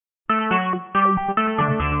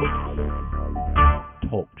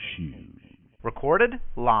Recorded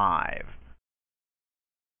live.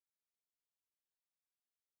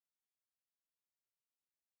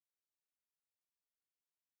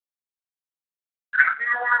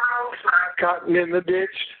 Cotton in the ditch,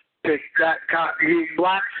 pick that cotton, you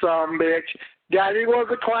black son bitch. Daddy was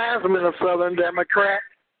a clansman, a Southern Democrat.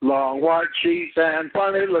 Long white sheets and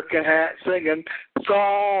funny looking hat, singing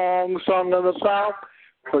songs sung in the South.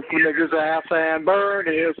 Put the nigger's ass and burn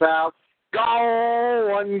his house.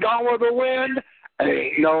 Gone with the wind.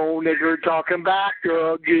 Ain't no nigger talking back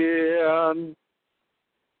again.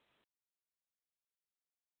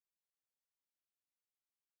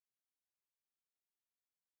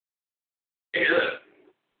 Hey, look,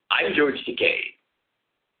 I'm George Takei,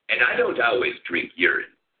 and I don't always drink urine,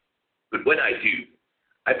 but when I do,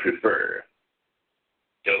 I prefer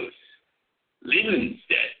those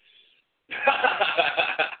Lindstedts.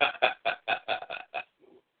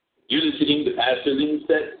 You're listening to Pastor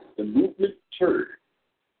Lindstedt, the movement turd.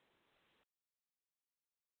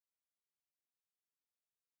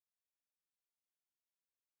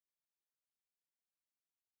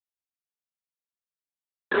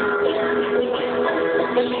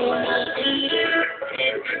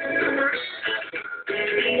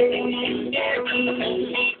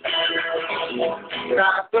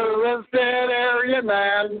 Pastor Lindstedt, area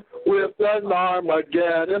man, with an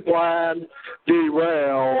Armageddon plan,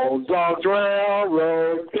 derails Dog's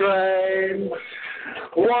railroad train.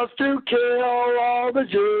 Wants to kill all the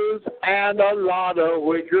Jews and a lot of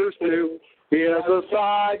Uyghurs too. He has a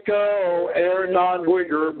psycho, air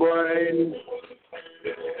non-Uyghur brain.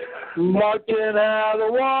 Martin had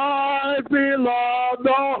a wife, he loved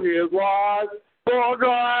all his wives. For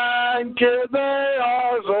grandkids, they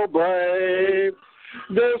are so brave.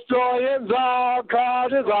 Destroying Zog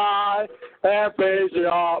caught his eye, and facing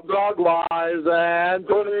off Zog lies, and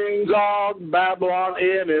putting Zog Babylon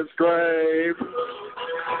in his grave.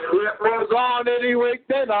 It was on any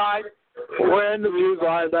weekday night, when the views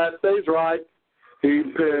like that stays right. He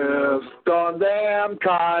pissed on them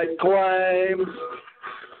kite claims.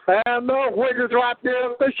 And the Uyghurs right there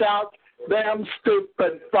to shout, them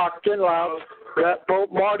stupid fucking louts, that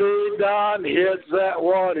Pope Marty done hits at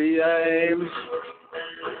what he aims.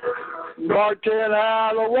 Martin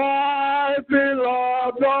had a wife, he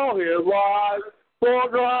loved all his wives. For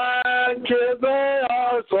grandkids, they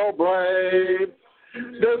are so brave.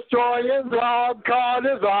 Destroying Zog caught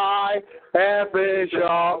his eye, and fish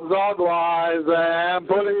off Zog lies, and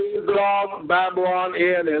putting Zog Babylon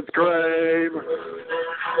in its grave.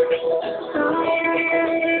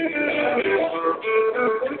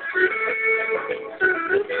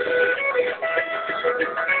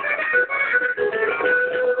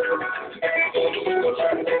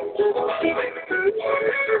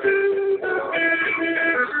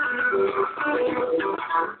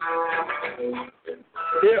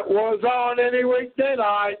 It was on any weekday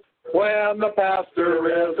night when the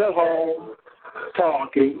pastor is at home,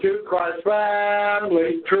 talking to Christ's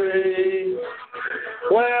family tree.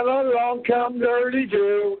 When along come dirty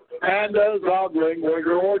Jew and a zoggling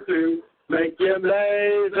Uyghur or two, make him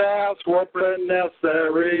lays ass whooping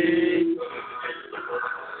necessary.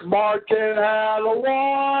 Martin had a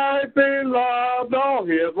wife, he loved all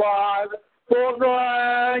his wives. For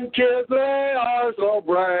grandkids, they are so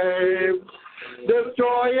brave.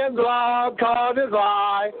 Destroying Zog caught his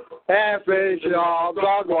eye, and fishing off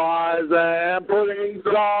Zog wise, and putting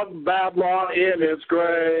Zog Babylon in its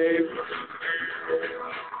grave.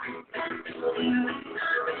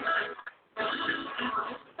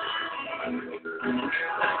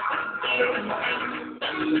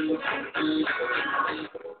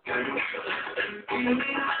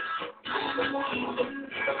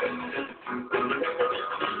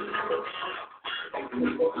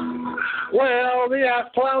 Well, the ass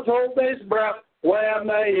clowns hold their breath when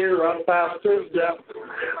they hear a pastor's death.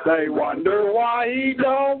 They wonder why he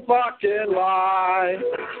don't fucking lie.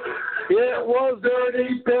 It was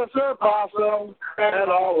dirty piss or possum and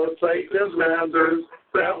all the Satan's masters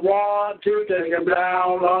that want to take him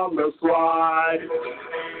down on the sly.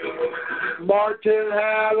 Martin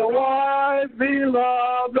had a wife, he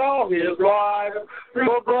loved all his life.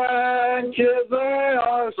 For grandkids, they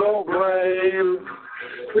are so brave.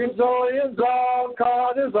 Resilient Zog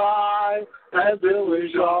caught his eye, and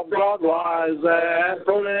Billy shot Zog lies, and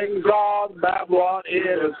putting Zog Babylon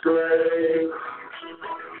in his grave.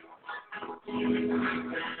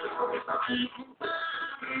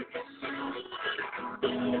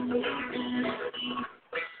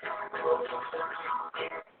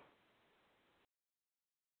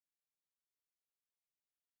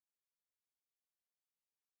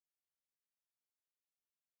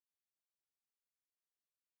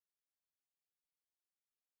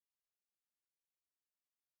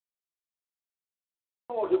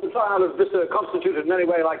 Oh, did the trial of this constituted in any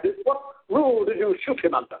way like this? What rule did you shoot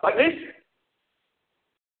him under? Like this?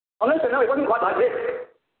 Oh, no, sir, no, it wasn't quite like this.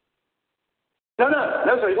 No,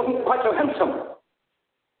 sir, he wasn't quite so handsome.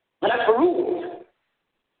 And as for rules,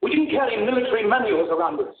 we didn't carry military manuals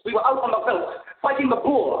around us. We were out on the veldt, fighting the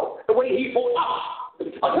Boer the way he fought us.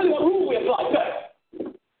 I'll tell you what rule we applied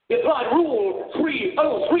first. We applied Rule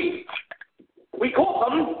 303. We caught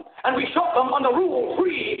them, and we shot them under Rule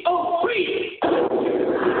 303.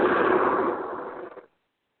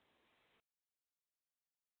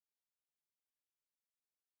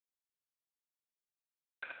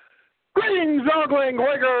 Greetings, ogling,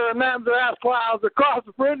 wigger, and them that ass clouds across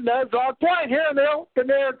the fruit and that's Zog Point here in the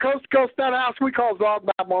open air, coast to coast, that house we call Zog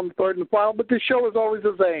Babylon the third and final, but this show is always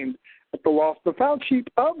as aimed at the lost and found sheep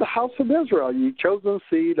of the house of Israel, ye chosen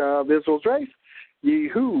seed of Israel's race, ye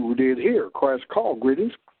who did hear Christ's call.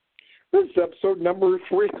 Greetings. This is episode number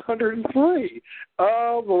 303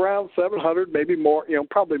 of around 700, maybe more,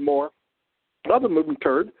 probably more, of the Moving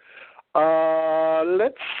Turd.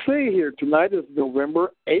 Let's see here. Tonight is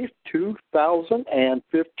November 8th,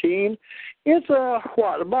 2015. It's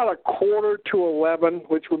about 10:45,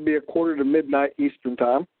 which would be 10:45 to midnight Eastern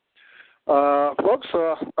time. Folks,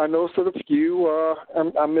 I noticed that a few,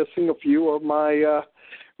 I'm missing a few of my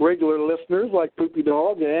regular listeners like Poopy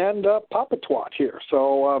Dog and Papa Twat here.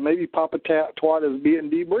 So maybe Papa Twat is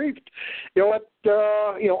being debriefed.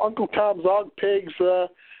 Uncle Tom Zog Pig's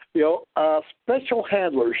special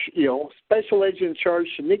handler, special agent in charge,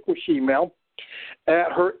 Shaniqua Shemale,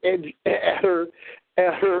 at her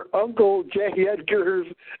Uncle J. Edgar's,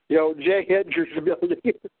 J. Edgar's building.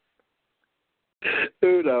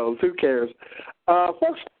 Who knows? Who cares?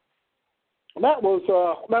 Folks, that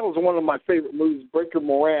was one of my favorite movies, Breaker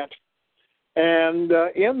Morant. And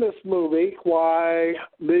in this movie, why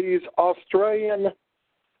these Australian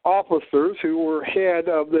officers who were head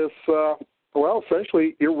of this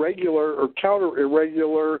essentially irregular or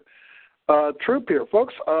counter-irregular troop here.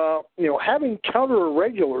 Folks, having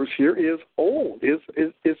counter-irregulars here is old.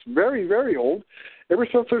 It's very, very old. Ever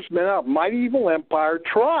since there's been a mighty evil empire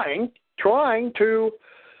trying to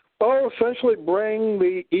essentially bring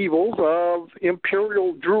the evils of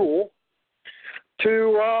imperial drool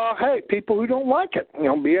to, people who don't like it.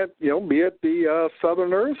 Be it the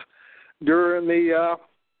Southerners during the,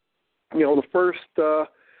 the first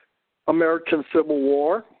American Civil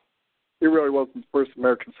War. It really wasn't the first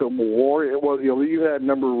American Civil War. It was, you had a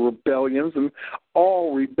number of rebellions, and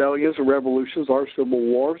all rebellions and revolutions are civil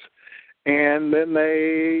wars. And then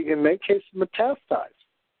they, in many cases, metastasized.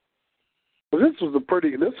 But this was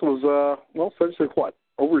essentially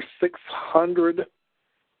over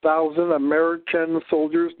 600,000 American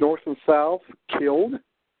soldiers, north and south, killed.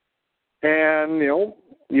 And, you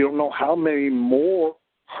don't know how many more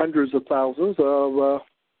hundreds of thousands of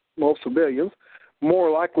most civilians, more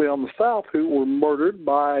likely on the South, who were murdered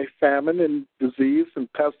by famine and disease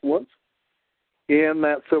and pestilence in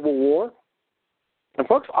that Civil War. And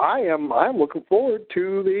folks, I'm looking forward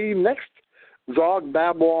to the next Zog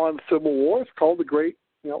Babylon Civil War. It's called the Great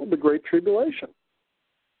Tribulation.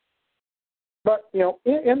 But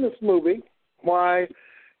in this movie, why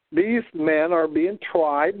these men are being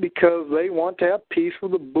tried because they want to have peace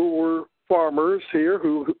with the Boer farmers here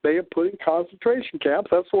who they have put in concentration camps.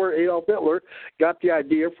 That's where Adolf Hitler got the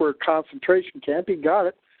idea for a concentration camp. He got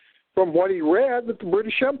it from what he read that the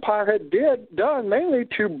British Empire had done mainly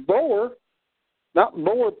to not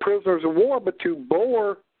Boer prisoners of war, but to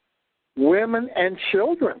Boer women and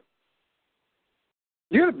children.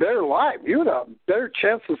 You had a better life. You had a better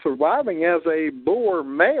chance of surviving as a Boer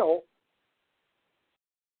male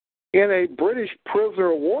in a British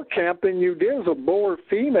prisoner of war camp than you did as a Boer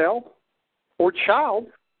female or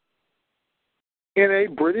child in a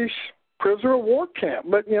British prisoner of war camp.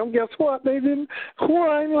 But, guess what? They didn't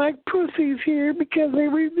whine like pussies here because they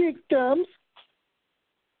were victims.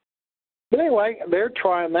 But anyway, they're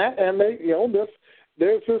trying that, and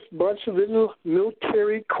there's this bunch of little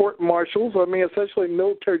military court-martials. Essentially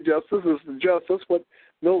military justice is the justice, what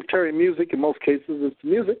military music, in most cases, is the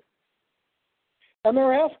music. And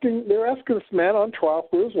they're asking this man on trial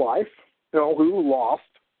for his life, who lost.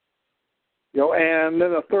 And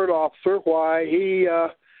then a third officer, why he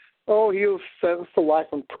was sentenced to life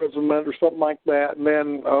imprisonment or something like that. And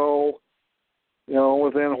then,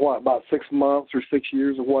 within about 6 months or 6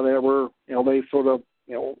 years or whatever, they sort of,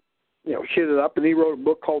 hit it up. And he wrote a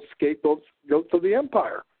book called Scapegoats of the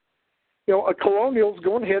Empire. A colonial's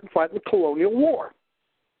going ahead and fighting the colonial war.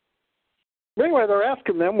 But anyway, they're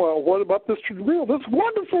asking them, well, what about this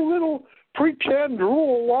wonderful little pretend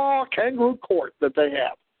rule of law kangaroo court that they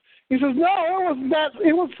have? He says, no, it wasn't that.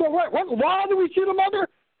 It was so what? Why did we shoot him under?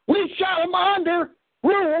 We shot him under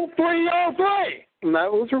Rule 303. And that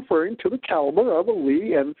was referring to the caliber of a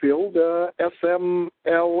Lee Enfield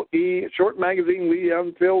SMLE, short magazine Lee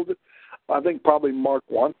Enfield, I think probably Mark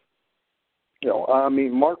 1.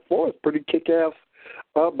 Mark 4 is pretty kick-ass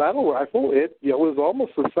battle rifle. It was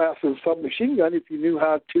almost as fast as a submachine gun if you knew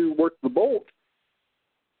how to work the bolt.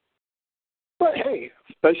 But hey,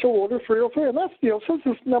 Special Order 303, and that's, since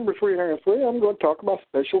it's number 303, I'm going to talk about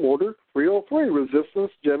Special Order 303,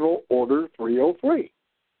 Resistance General Order 303.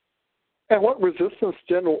 And what Resistance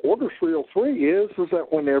General Order 303 is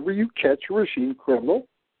that whenever you catch a regime criminal,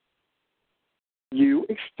 you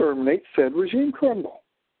exterminate said regime criminal.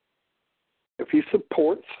 If he's a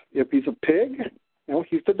pig,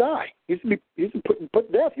 he's to die. He's to put to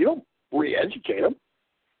death. You don't re-educate him.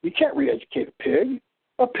 You can't re-educate a pig.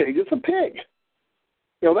 A pig is a pig.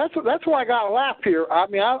 That's why I got to laugh here. I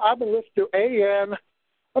mean, I've been listening to AN.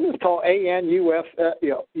 I'm just call ANUSFMC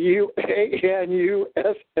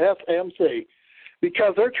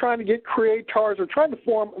because they're trying to get creators. They're trying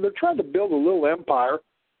to build a little empire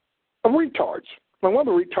of retards. And one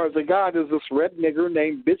of the retards they got is this red nigger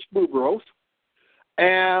named Bitch Boobros.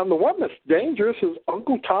 And the one that's dangerous is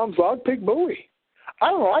Uncle Tom Zogpig Bowie.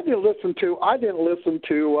 I don't know. I didn't listen to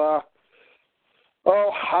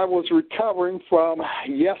I was recovering from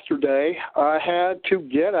yesterday. I had to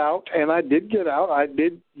get out, and I did get out. I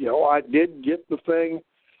did get the thing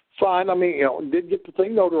signed. Did get the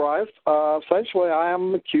thing notarized. Essentially, I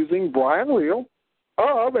am accusing Brian Real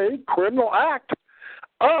of a criminal act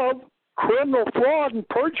of criminal fraud and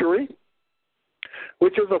perjury,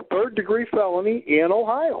 which is a third-degree felony in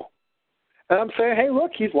Ohio. And I'm saying, hey,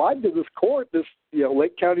 look, he's lied to this court, this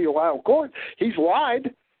Lake County, Ohio court. He's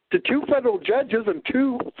lied to 2 federal judges and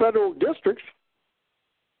 2 federal districts.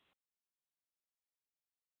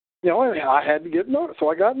 And I had to get notice, so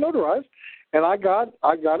I got notarized, and I got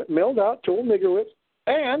it mailed out to Old Niggerlitz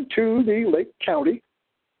and to the Lake County,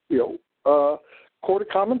 Court of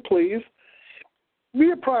Common Pleas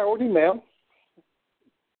via priority mail,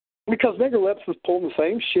 because Niggerlitz is pulling the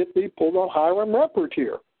same shit that he pulled on Hiram Reppert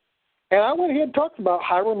here. And I went ahead and talked about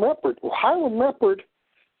Hiram Reppert. Well, Hiram Reppert,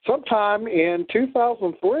 sometime in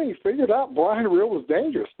 2003, figured out Brian Real was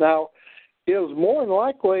dangerous. Now, it was more than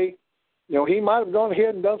likely, he might have gone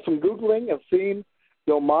ahead and done some Googling and seen,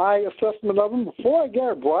 my assessment of him. Before I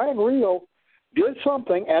get it, Brian Real did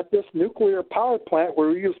something at this nuclear power plant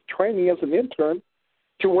where he was training as an intern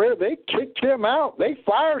to where they kicked him out. They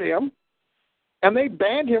fired him, and they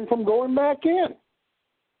banned him from going back in.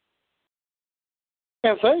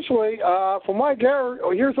 Essentially, from my gather,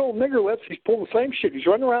 here's Old Niggerlitz. He's pulling the same shit. He's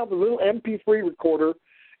running around with a little MP3 recorder,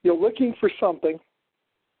 looking for something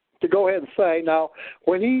to go ahead and say. Now,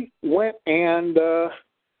 when he went and,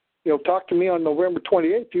 talked to me on November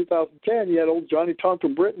 28, 2010, you had old Johnny Tonto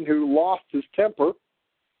Britton who lost his temper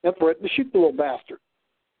and threatened to shoot the little bastard.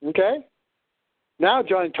 Okay? Now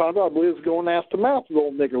Johnny Tonto, I believe, is going ass to mouth with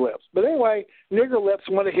Old Niggerlitz. But anyway, Niggerlitz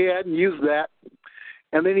went ahead and used that.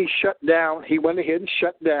 And then he went ahead and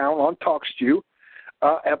shut down on TalkStew,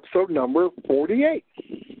 episode number 48,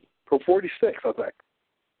 or 46, I think,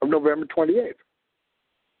 of November 28th.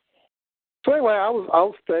 So anyway, I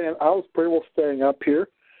was pretty well staying up here.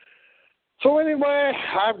 So anyway,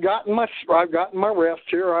 I've gotten my rest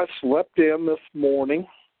here. I slept in this morning.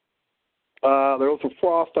 There was a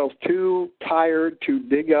frost. I was too tired to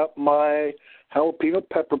dig up my jalapeno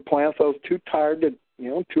pepper plants. I was too tired to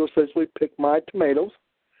essentially pick my tomatoes.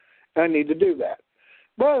 I need to do that.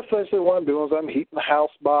 But essentially what I'm doing is I'm heating the house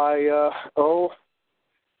by,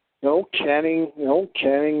 canning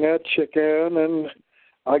chicken, and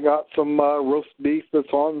I got some roast beef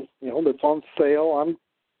that's on sale. I'm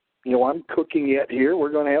cooking it here. We're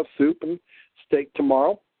going to have soup and steak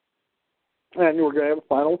tomorrow, and we're going to have a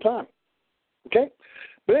final time. Okay?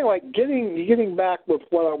 But anyway, getting back with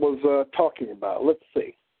what I was talking about. Let's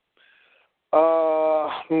see.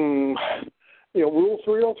 Rule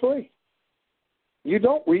 303. You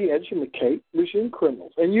don't re-educate regime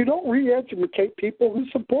criminals, and you don't re-educate people who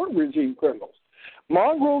support regime criminals.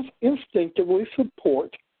 Mongrels instinctively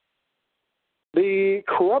support the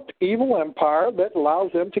corrupt, evil empire that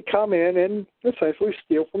allows them to come in and essentially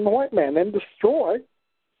steal from the white man and destroy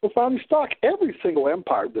the founding stock. Every single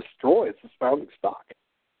empire destroys its founding stock.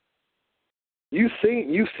 You've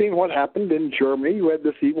seen what happened in Germany. You had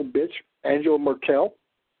this evil bitch, Angela Merkel,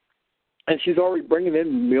 and she's already bringing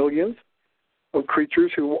in millions of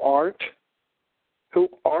creatures who aren't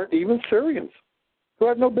even Syrians, who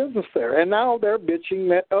have no business there. And now they're bitching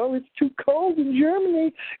that, it's too cold in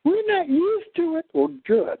Germany. We're not used to it. Well,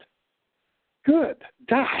 good.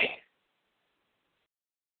 Die.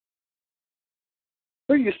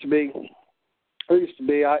 There used to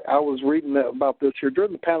be, I was reading about this here,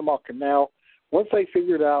 during the Panama Canal, once they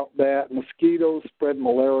figured out that mosquitoes spread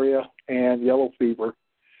malaria and yellow fever,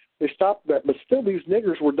 they stopped that, but still these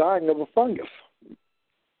niggers were dying of a fungus.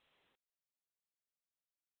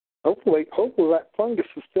 Hopefully that fungus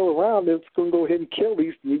is still around and it's going to go ahead and kill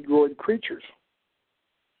these negroid creatures.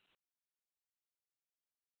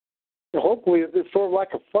 And hopefully it's sort of like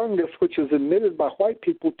a fungus which is emitted by white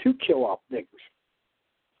people to kill off niggers.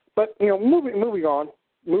 But, moving on.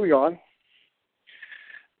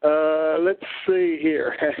 Let's see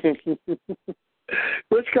here.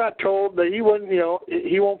 Rich got told that he wouldn't,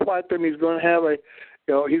 he won't fight them. He's going to have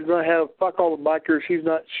he's going to have fuck all the bikers. He's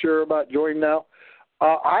not sure about joining now.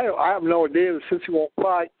 I have no idea that since he won't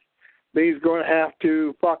fight, that he's going to have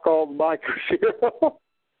to fuck all the bikers here.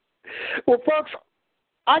 Well, folks,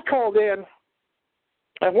 I called in,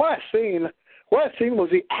 and what I seen was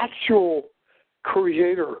the actual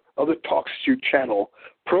creator of the Talk Stew channel,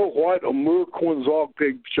 Pro White American Zog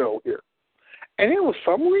Pig Show here. And it was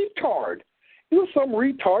some retard. It was some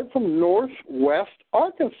retard from Northwest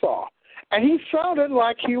Arkansas. And he sounded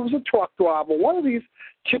like he was a truck driver, one of these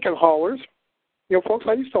chicken haulers. Folks,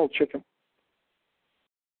 I used to haul chicken.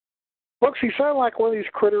 Folks, he sounded like one of these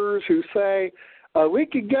critters who say, a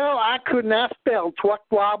week ago I could not spell truck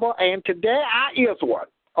driver, and today I is one.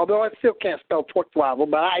 Although I still can't spell truck driver,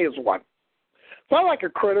 but I is one. Sound like a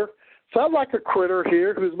critter. Sound like a critter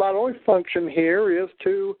here whose my only function here is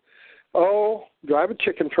to, drive a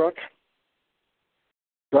chicken truck.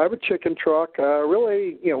 Drive a chicken truck.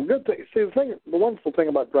 Really, good thing. See, the wonderful thing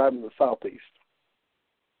about driving the Southeast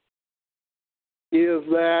is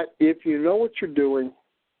that if you know what you're doing,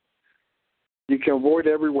 you can avoid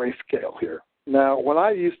every weigh scale here. Now, when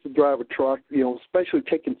I used to drive a truck, especially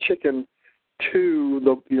taking chicken to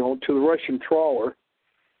the Russian trawler,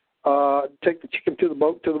 take the chicken to the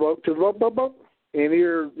boat, in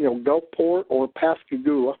either, Gulfport or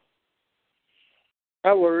Pascagoula,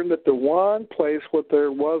 I learned that the one place where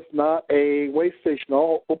there was not a weigh station,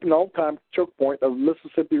 open all the time choke point of the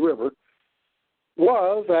Mississippi River,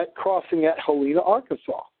 was at crossing at Helena,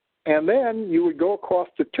 Arkansas. And then you would go across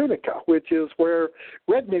to Tunica, which is where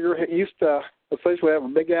Red Nigger used to essentially have a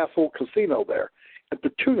big-ass old casino there at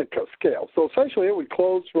the Tunica scale. So essentially it would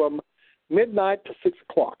close from midnight to 6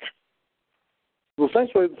 o'clock. So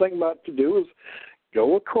essentially the thing about to do is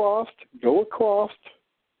go across,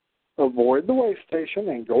 avoid the weigh station,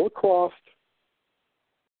 and go across,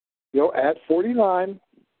 at 49,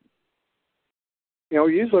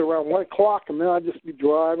 usually around 1 o'clock, and then I'd just be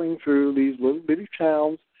driving through these little bitty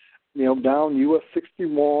towns, down US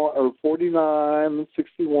 61 or 49 and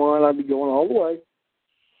 61. I'd be going all the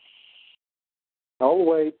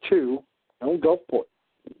way to Gulfport.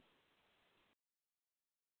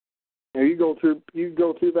 You go through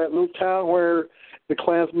that little town where the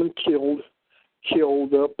Klansmen killed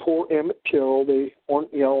poor Emmett Till, the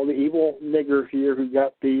evil nigger here who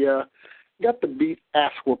got the beat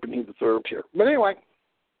ass whooping he deserved here. But anyway,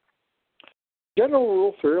 general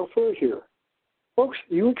rule 303 here. Folks,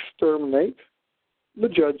 you exterminate the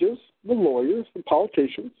judges, the lawyers, the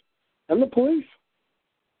politicians, and the police,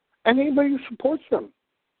 and anybody who supports them.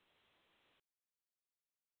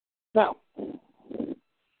 Now,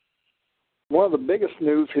 one of the biggest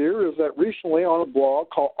news here is that recently on a blog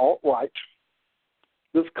called Alt-Right,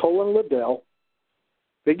 this Colin Liddell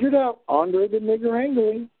figured out Andre the Nigger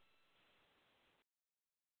Angling.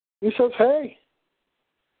 He says, hey,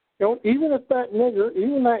 even if that nigger,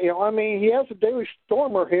 he has a Daily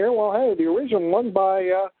Stormer here. Well, hey, the original one by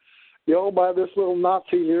this little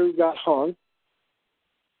Nazi here who got hung.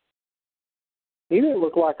 He didn't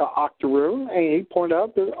look like an octoroon, and he pointed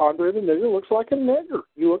out that Andre the Nigger looks like a nigger.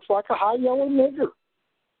 He looks like a high yellow nigger.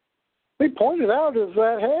 He pointed out is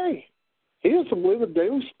that, hey, he doesn't believe the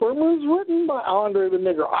Daily Stormer is written by Andre the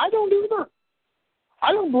Nigger. I don't either.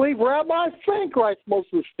 I don't believe Rabbi Fink writes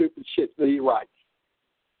most of the stupid shit that he writes.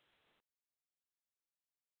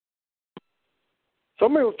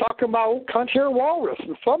 Somebody was talking about old cunt hair walrus,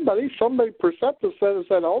 and somebody perceptive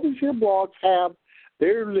said all these here blogs have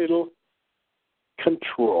their little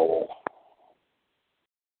control.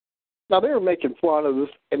 Now, they were making fun of this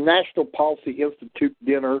National Policy Institute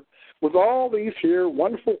dinner with all these here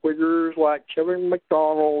wonderful wiggers like Kevin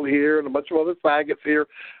McDonald here and a bunch of other faggots here,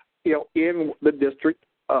 in the district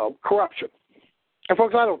of corruption. And,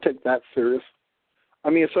 folks, I don't take that serious. I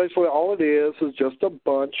mean, essentially all it is just a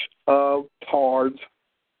bunch of tards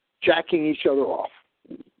jacking each other off.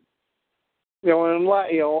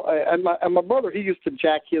 And my brother, he used to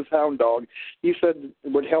jack his hound dog. He said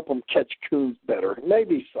it would help him catch coons better.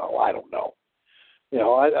 Maybe so. I don't know. You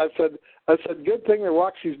know, I said, good thing that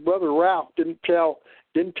Roxy's brother Ralph didn't tell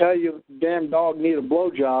you the damn dog need a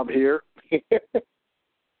blowjob here.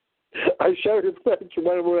 I showed his face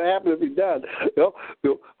what would happen if he did. I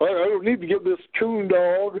don't need to give this coon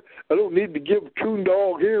dog. I don't need to give coon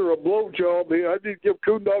dog here a blowjob here. I need to give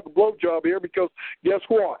coon dog a blowjob here because guess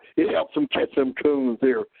what? It helps him catch them coons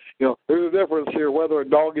here. You know, there's a difference here whether a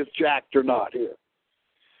dog is jacked or not here.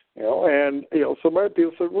 You know, and some other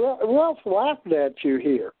people said, Ralph's laughing at you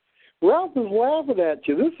here. Ralph is laughing at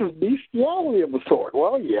you. This is bestiality of a sort.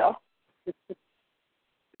 Well, yeah.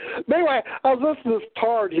 But anyway, I was listening to this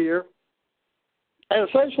tard here, and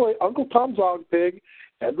essentially Uncle Tom's Dog Pig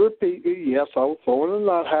had repeated, yes, I was thrown in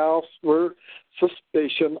that house for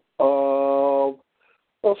suspicion of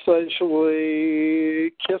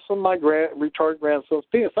essentially kissing my retarded grandson's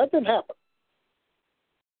penis. That didn't happen.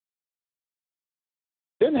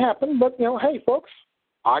 Didn't happen, but, hey, folks,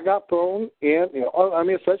 I got thrown in,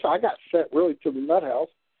 essentially I got sent really to the nut house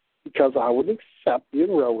because I wouldn't accept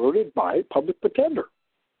being railroaded by a public pretender.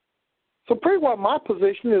 So pretty well my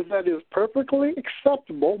position is that it is perfectly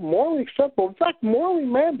acceptable, morally acceptable, in fact, morally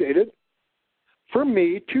mandated for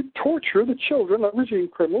me to torture the children of regime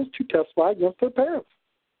criminals to testify against their parents.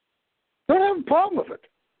 I don't have a problem with it.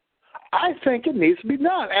 I think it needs to be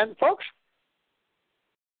done. And, folks,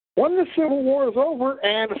 when the Civil War is over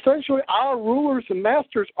and essentially our rulers and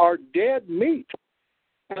masters are dead meat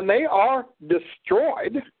and they are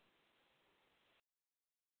destroyed,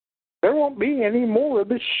 there won't be any more of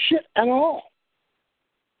this shit at all.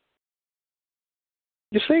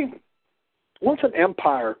 You see, once an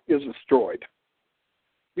empire is destroyed,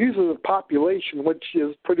 usually the population, which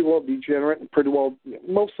is pretty well degenerate and pretty well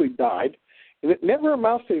mostly died, and it never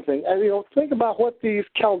amounts to anything. And, think about what these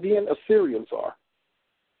Chaldean Assyrians are.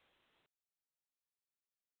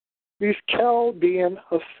 These Chaldean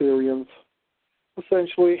Assyrians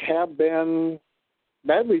essentially have been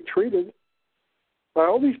badly treated by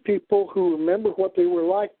all these people who remember what they were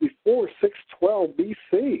like before 612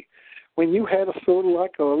 BC, when you had a sort of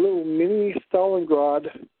like a little mini Stalingrad.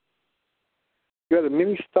 You had a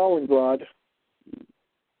mini Stalingrad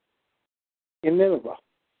in Nineveh.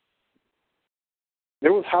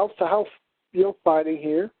 There was house-to-house fighting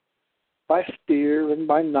here, by spear and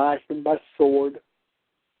by knife and by sword.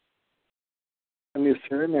 And the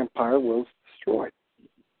Assyrian Empire was destroyed.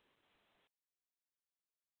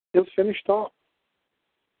 It was finished off.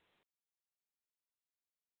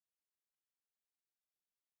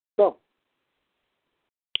 So,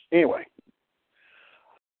 anyway,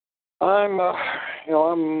 I'm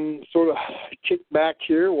sort of kicked back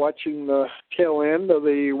here watching the tail end of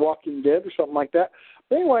The Walking Dead or something like that.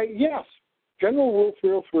 But anyway, yes, General Rule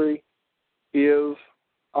 303 is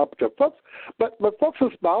up to folks. But folks,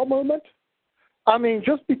 this bowel movement,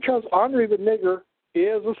 just because Andre the Nigger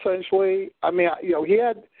is essentially, he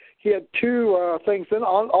had two things. Then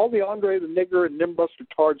all the Andre the Nigger and Nimbuster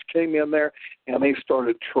Tards came in there, and they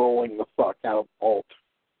started trolling the fuck out of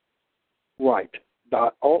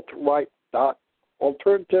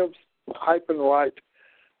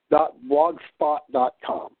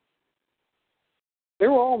alternatives-right.blogspot.com. They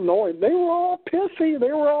were all annoyed. They were all pissy.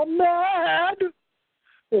 They were all mad.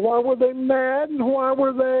 Why were they mad and why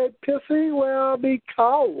were they pissy? Well,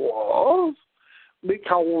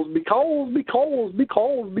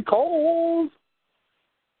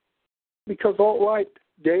 because alt-right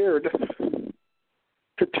dared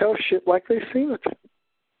to tell shit like they seen it.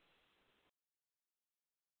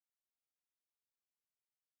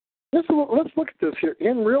 Let's look at this here.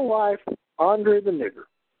 In real life, Andre the Nigger,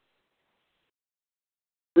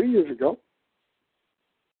 3 years ago,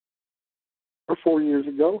 or 4 years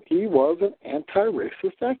ago, he was an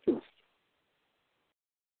anti-racist activist.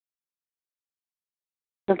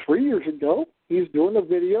 And 3 years ago, he's doing a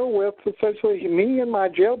video with essentially me and my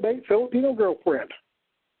jailbait Filipino girlfriend.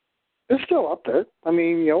 It's still up there. A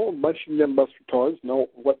bunch of them buster toys know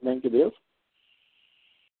what link it is.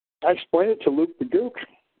 I explained it to Luke the Gook.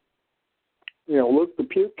 Luke the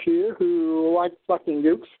Puke here, who likes fucking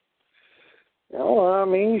gooks.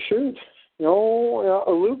 Shoot.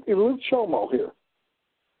 Luke Chomo here.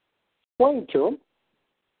 Explain to him.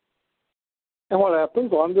 And what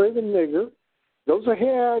happens? Andre the Nigger goes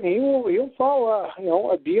ahead and he'll file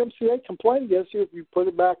a DMCA complaint against you if you put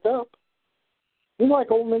it back up. He's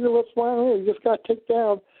like, old nigger, let's fly here. You just got to take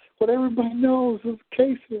down what everybody knows is the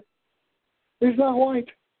case here. He's not white.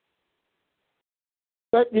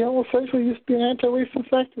 But, essentially used to be an anti-racist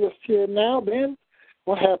activist here. Now, then,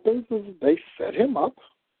 what happens is they set him up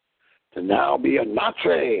to now be a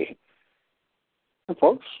Nazi. And,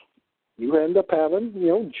 folks, you end up having,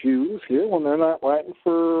 Jews here when they're not writing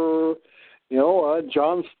for,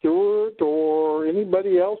 John Stewart or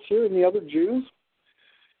anybody else here, any other Jews,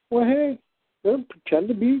 well, hey, they pretend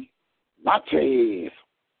to be Nazis.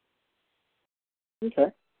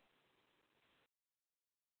 Okay.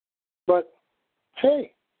 But,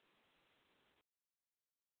 hey,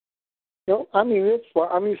 it's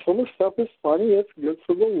fun. Some of the stuff is funny. It's good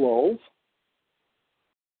for the lulz.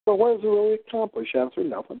 But what does it really accomplish? Answer: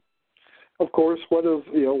 nothing. Of course, what does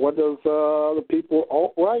the people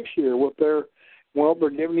alt-right here with their, they're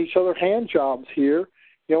giving each other hand jobs here,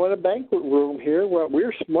 in a banquet room here. Well,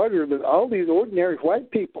 we're smarter than all these ordinary white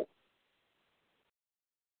people.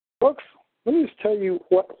 Folks, let me just tell you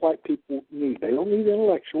what white people need. They don't need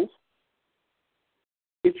intellectuals.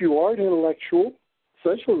 If you are an intellectual,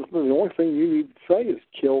 essentially the only thing you need to say is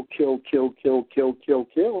kill, kill, kill, kill, kill, kill,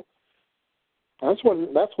 kill. That's what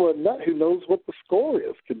a nut who knows what the score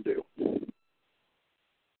is can do.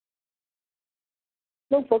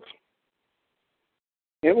 No, folks.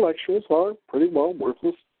 Intellectuals are pretty well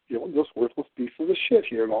worthless, just worthless pieces of shit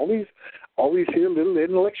here. And all these here little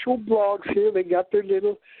intellectual blogs here, they got their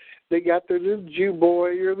little Jew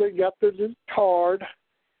boy or they got their little tard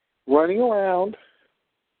running around,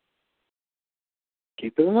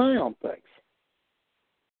 keeping an eye on things.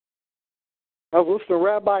 I was listening to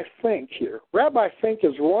Rabbi Fink here. Rabbi Fink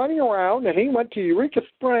is running around, and he went to Eureka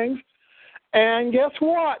Springs, and guess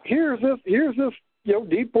what? Here's this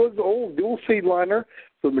Deep Woods old dual seed liner.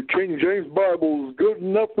 So the King James Bible is good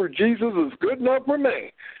enough for Jesus, is good enough for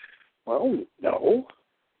me. Well, no.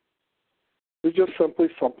 It's just simply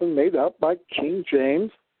something made up by King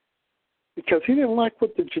James because he didn't like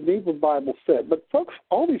what the Geneva Bible said. But folks,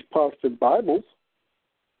 all these Protestant Bibles,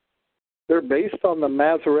 they're based on the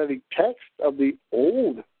Masoretic text of the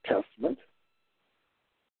Old Testament,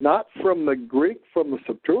 not from the Greek, from the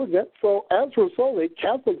Septuagint. So as a result, a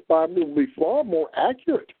Catholic Bible will be far more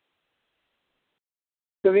accurate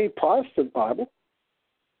than any Protestant Bible.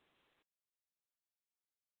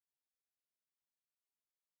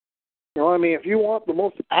 If you want the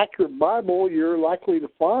most accurate Bible you're likely to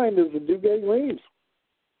find is the Dik-Dik,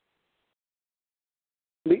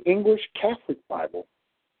 the English Catholic Bible.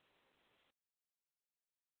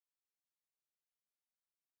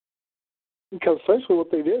 Because essentially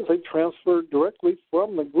what they did is they transferred directly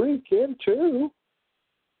from the Greek into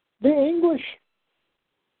the English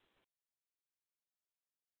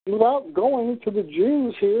without going to the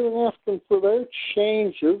Jews here and asking for their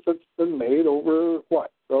changes that's been made over,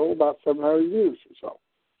 about 700 years or so.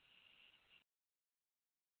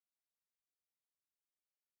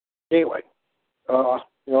 Anyway, I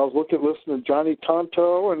was listening to Johnny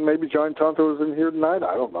Tonto, and maybe Johnny Tonto is in here tonight.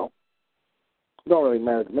 I don't know. It don't really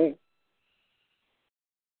matter to me.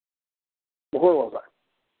 But where was I?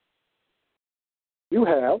 You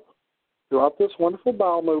have, throughout this wonderful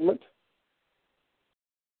bowel movement,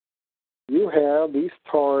 you have these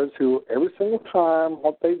tards who every single time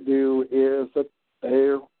what they do is that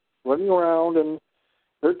they're running around and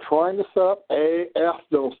they're trying to set up a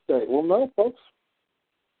ethno state. Well, no, folks.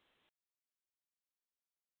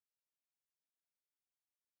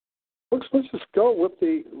 Let's just go with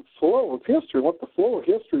the flow of history. What the flow of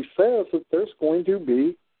history says is that there's going to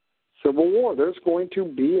be civil war. There's going to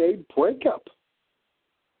be a breakup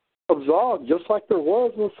of Zog, just like there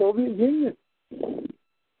was in the Soviet Union.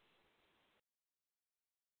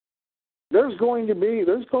 There's going to be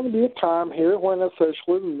a time here when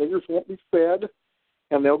essentially the niggers won't be fed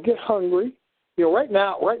and they'll get hungry. Right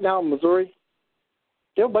now in Missouri,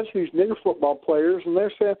 you have a bunch of these nigger football players and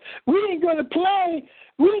they're saying, we ain't going to play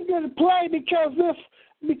because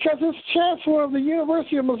this chancellor of the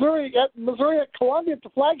University of Missouri at Columbia at the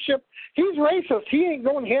flagship, he's racist. He ain't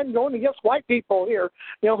going ahead and going against white people here,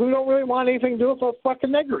 who don't really want anything to do with those fucking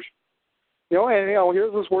niggers.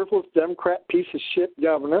 Here's this worthless Democrat piece of shit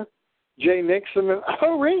governor, Jay Nixon, and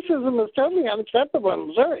racism is totally unacceptable in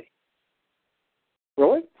Missouri.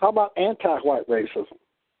 Really? How about anti-white racism?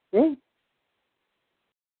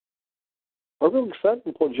 Perfectly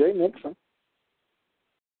acceptable for Jay Nixon.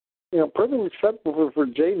 Perfectly acceptable for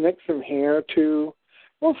Jay Nixon here to,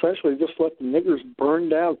 essentially just let the niggers burn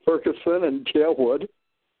down Ferguson and Tailwood.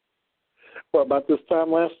 What, about this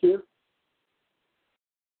time last year?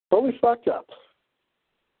 Totally fucked up.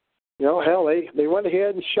 Hell, they went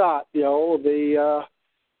ahead and shot, the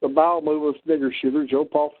bowel movement nigger shooter, Joe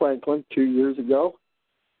Paul Franklin, 2 years ago.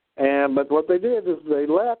 But what they did is they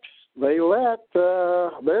let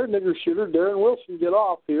their nigger shooter, Darren Wilson, get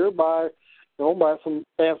off here by some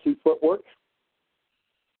fancy footwork.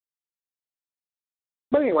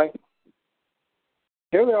 But anyway,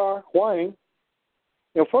 here they are whining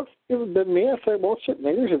Folks, if it had been me, I'd say, well, shit,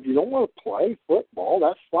 niggers, if you don't want to play football,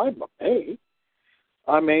 that's fine by me.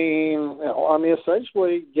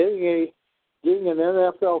 Essentially, getting an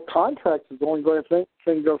NFL contract is the only thing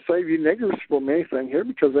going to save you niggers from anything here,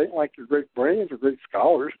 because they ain't like your great brains or great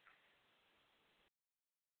scholars.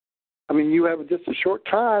 You have just a short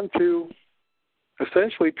time to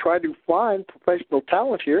essentially try to find professional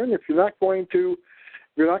talent here, and if you're not going to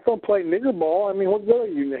play nigger ball, what good are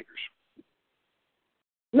you niggers?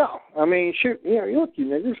 No, shoot, you look, you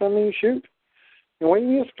niggers, shoot. When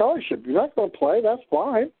you need a scholarship, you're not going to play, that's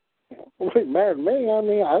fine. It doesn't matter to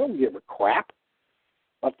me. I don't give a crap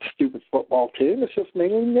about the stupid football team. It's just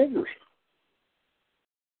mainly niggers.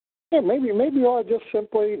 Yeah, maybe you ought to just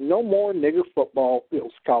simply no more nigger football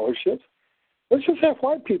scholarships. Let's just have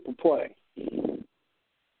white people play.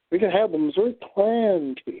 We can have the Missouri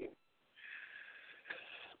Klan team.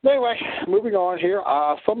 Anyway, moving on here.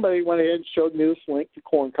 Somebody went ahead and showed me this link to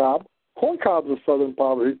Corn Cob. Corn Cob's a Southern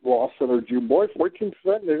Poverty Law Center Jew boy, 14%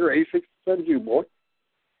 nigger, 86% Jew boy.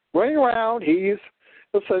 Running around, he's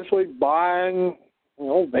essentially buying,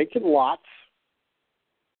 vacant lots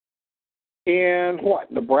in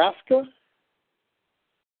Nebraska,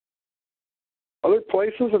 other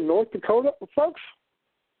places in North Dakota. Folks,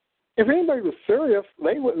 if anybody was serious,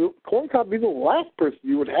 Corn Cob would be the last person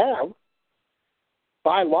you would have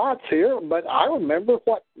buy lots here. But I remember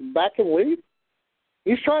back in Lee,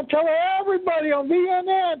 he's trying to tell everybody on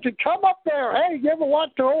VNN to come up there. Hey, give a lot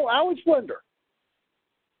to old Alex Linder.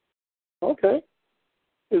 Okay.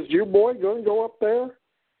 Is Jew Boy going to go up there?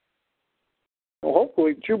 Well,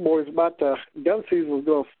 hopefully Jew Boy's gun season is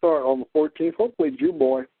going to start on the 14th. Hopefully Jew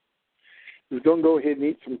Boy is going to go ahead and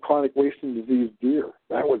eat some chronic wasting disease deer.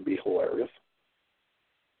 That would be hilarious.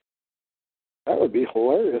 That would be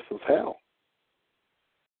hilarious as hell.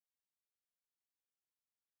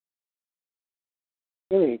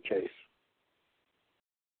 In any case,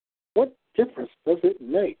 what difference does it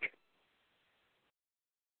make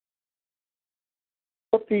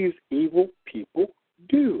what these evil people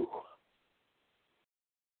do?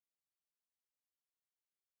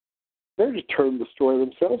 They're determined to destroy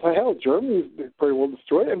themselves. Hell, Germany's pretty well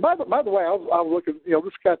destroyed. And by the way, I was looking,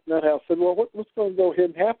 this guy in that house said, well, what's going to go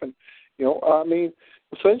ahead and happen?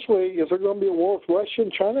 Essentially, is there going to be a war with Russia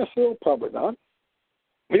and China? So probably not.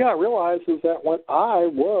 What you got to realize is that when I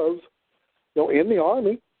was, in the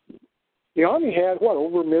Army had,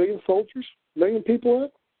 over 1 million soldiers, 1 million people in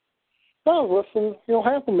it? No, less than,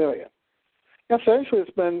 500,000. Essentially,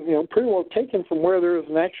 it's been, pretty well taken from where there is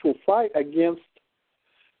an actual fight against,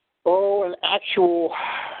 an actual,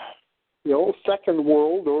 second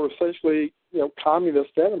world or essentially,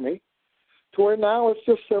 communist enemy, to where now it's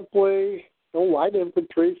just simply, light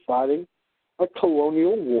infantry fighting a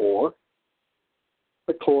colonial war.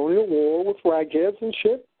 A colonial war with ragheads and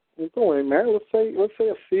shit. It don't really matter. Let's say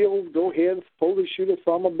a SEAL go ahead and supposedly shoot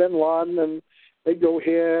Osama bin Laden, and they go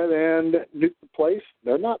ahead and nuke the place.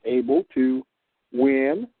 They're not able to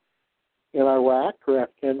win in Iraq or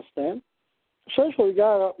Afghanistan. Essentially, they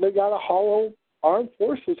got a hollow armed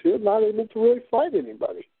forces here, not able to really fight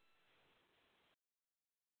anybody.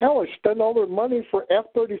 Hell, they spend all their money for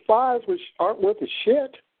F-35s, which aren't worth a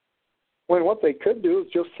shit, when what they could do is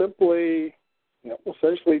just simply,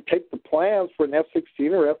 essentially take the plans for an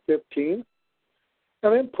F-16 or F-15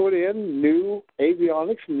 and then put in new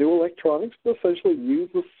avionics and new electronics to essentially use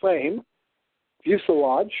the same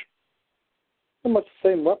fuselage and much the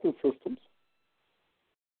same weapon systems.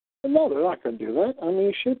 But no, they're not going to do that.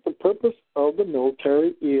 The purpose of the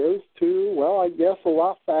military is to, I guess,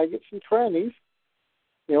 allow faggots and trannies,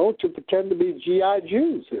 to pretend to be GI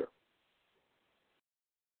Jews here.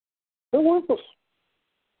 They're worthless.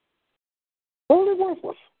 Totally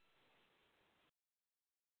worthless.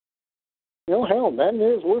 Hell, that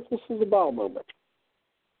is worthless as a bowel movement.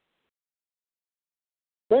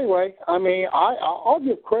 Anyway, I'll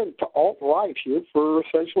give credit to alt-right here for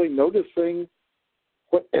essentially noticing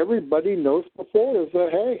what everybody knows before, is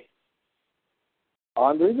that, hey,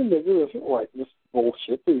 Andre the Nigger isn't writing this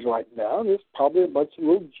bullshit that he's writing down. There's probably a bunch of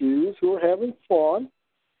little Jews who are having fun.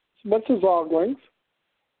 It's a bunch of zoglings.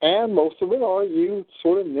 And most of it are you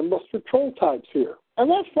sort of nimbuster troll types here. And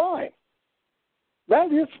that's fine.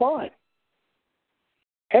 That is fine.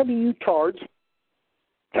 Having you tards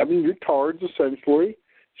essentially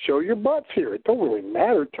show your butts here. It don't really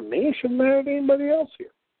matter to me. It shouldn't matter to anybody else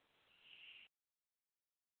here.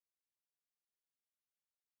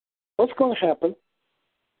 What's going to happen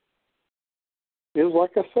is,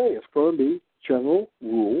 like I say, it's going to be General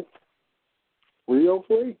Rule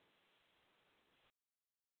 303.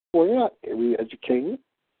 Well, you're not re-educating.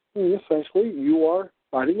 Essentially, you are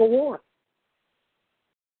fighting a war.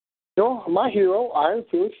 You know, my hero, Iron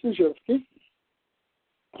Felix Nijinsky,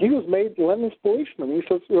 he was made Lenin's policeman. He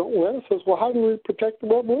says, Lenin says, well, how do we protect the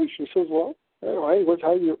revolution? He says, well, anyway,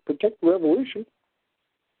 how do you protect the revolution?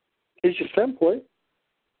 Is you simply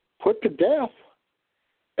put to death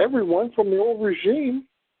everyone from the old regime,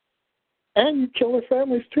 and you kill their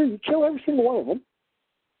families too. You kill every single one of them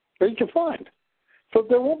that you can find. So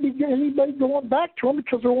there won't be anybody going back to them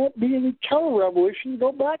because there won't be any counter-revolution to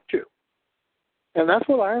go back to. And that's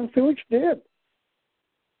what Iron Felix did.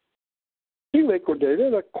 He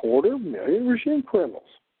liquidated 250,000 regime criminals.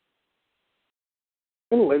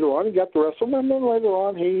 And later on, he got the rest of them. And then later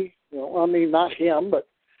on, he, not him, but,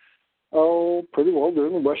 pretty well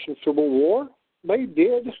during the Russian Civil War, they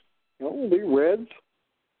did, the Reds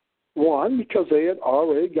won because they had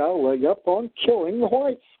already got a leg up on killing the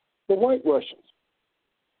white Russians.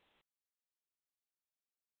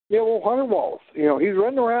 Hunter Wallace, he's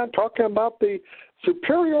running around talking about the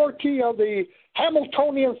superiority of the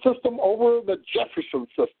Hamiltonian system over the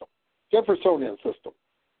Jeffersonian system.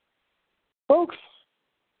 Folks,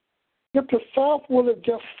 if the South would have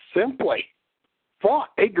just simply fought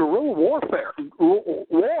a guerrilla war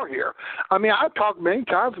here. I mean, I've talked many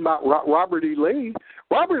times about Robert E. Lee.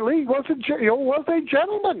 Robert Lee was a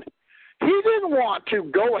gentleman. He didn't want to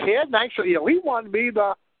go ahead and actually, he wanted to be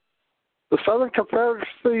the Southern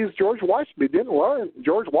Confederacy's George Washington. He didn't learn.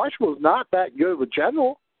 George Washington was not that good of a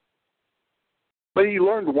general. But he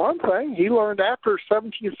learned one thing. He learned after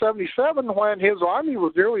 1777 when his army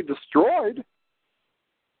was nearly destroyed,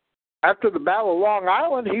 after the Battle of Long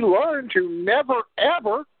Island, he learned to never,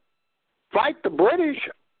 ever fight the British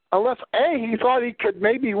unless, A, he thought he could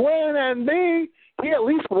maybe win, and B, he at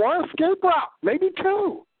least one escape route, maybe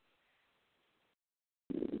two.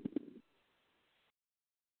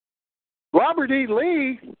 Robert E.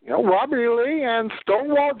 Lee and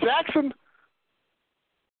Stonewall Jackson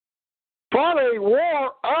fought a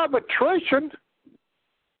war of attrition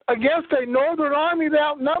against a Northern army that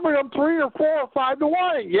outnumbered them 3 or 4 or 5 to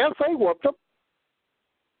 1. Yes, they whooped them.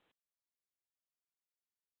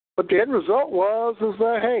 But the end result was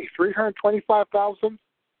that, 325,000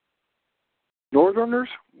 Northerners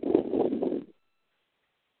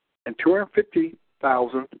and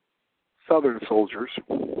 250,000 Southern soldiers.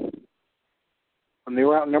 And they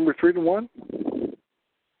were outnumbered 3 to 1.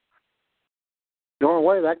 The only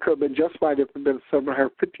way that could have been justified if it had been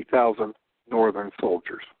 750,000 Northern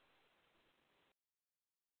soldiers.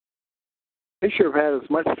 They should have had as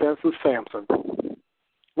much sense as Samson.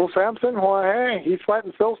 Well, Samson, he's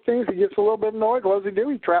fighting Philistines. He gets a little bit annoyed. What does he do?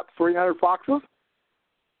 He traps 300 foxes,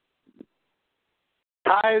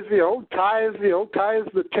 ties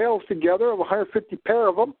the tails together of 150 pair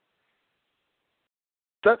of them,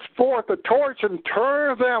 sets forth a torch and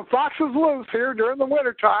turns them foxes loose here during the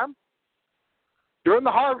wintertime, during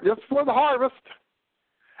the harvest, just before the harvest,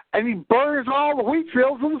 and he burns all the wheat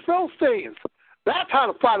fields of the Philistines. That's how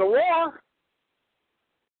to fight a war.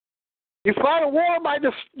 You fight a war by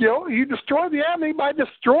you destroy the enemy by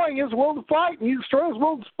destroying his will to fight, and you destroy his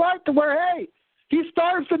will to fight to where, he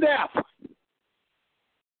starves to death.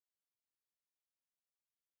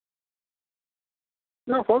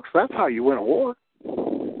 Folks, that's how you win a war.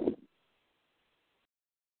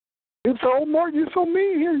 You say, Mark, you're so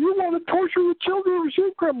mean here. You want to torture the children of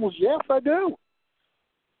regime criminals. Yes, I do.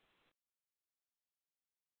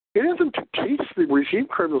 It isn't to teach the regime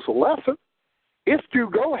criminals a lesson. It's to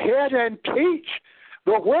go ahead and teach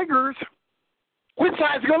the Whiggers which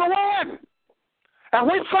side's going to win and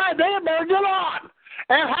which side they better get on.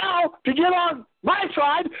 And how to get on my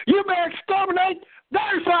side, you better exterminate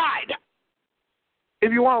their side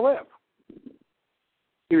if you want to live.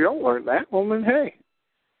 If you don't learn that, well, then,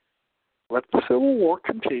 let the Civil War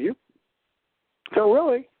continue. So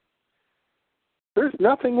really, there's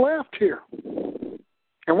nothing left here.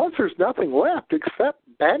 And once there's nothing left except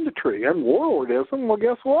banditry and warlordism, well,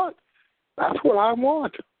 guess what? That's what I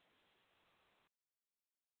want.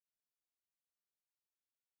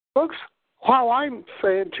 Folks, while I'm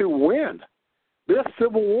saying to win this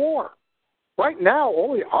Civil War, right now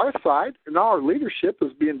only our side and our leadership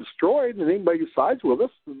is being destroyed, and anybody who sides with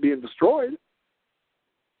us is being destroyed.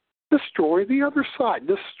 Destroy the other side.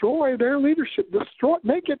 Destroy their leadership.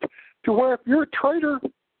 Make it to where if you're a traitor,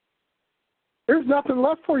 there's nothing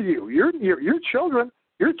left for you. Your children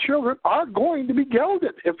are going to be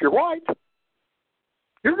gelded if you're white.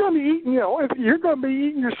 You're going to be eating, if you're going to be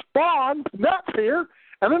eating your spawn nuts here,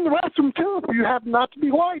 and then the rest of them too if you happen not to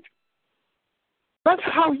be white. That's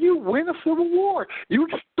how you win a civil war. You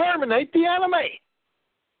exterminate the enemy.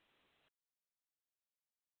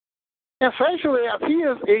 Essentially, if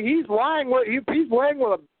he's laying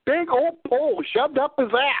with a big old pole shoved up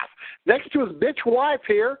his ass, next to his bitch wife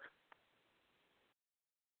here.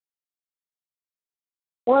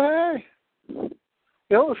 Well, hey, you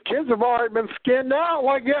know, his kids have already been skinned out,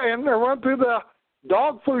 like, yeah, and they run through the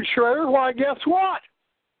dog food shredder. Why, guess what?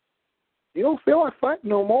 You don't feel like fighting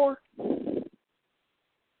no more.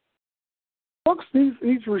 Folks,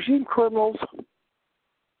 these regime criminals,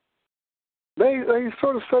 they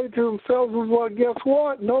sort of say to themselves, well, guess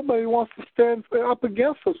what? Nobody wants to stand up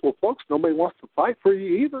against us. Well, folks, nobody wants to fight for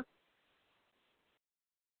you either.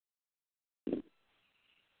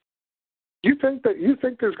 You think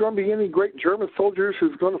there's going to be any great German soldiers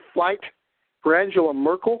who's going to fight for Angela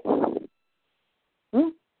Merkel?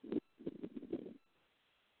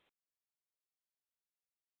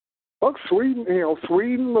 Look, Sweden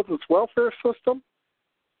with its welfare system,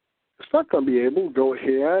 it's not going to be able to go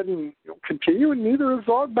ahead and continue, and neither is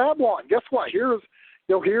Zog Babylon. Guess what? Here is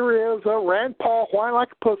Rand Paul whining like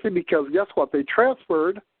a pussy because guess what? They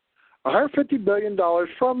transferred $150 billion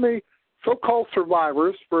from the so-called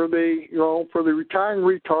survivors for the retiring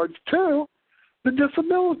retards to the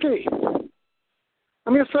disability. I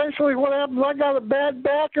mean, essentially, what happens? I got a bad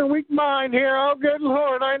back and weak mind here. Oh, good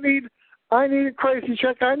Lord, I need a crazy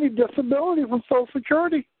check. I need disability from Social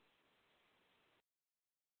Security.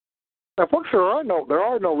 Now, folks, there are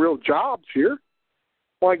no real jobs here.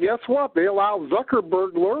 Well, guess what? They allow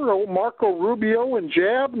Zuckerberg, old Marco Rubio, and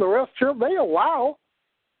Jab, and the rest here. They allow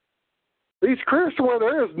these careers to where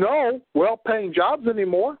there is no well-paying jobs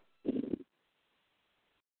anymore.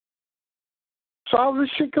 So how is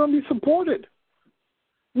this shit going to be supported?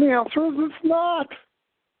 And the answer is it's not.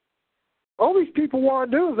 All these people want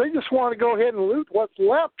to do is they just want to go ahead and loot what's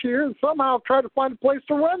left here and somehow try to find a place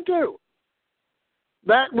to run to.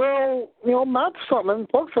 That will, amount to something. And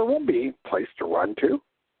folks, there won't be a place to run to.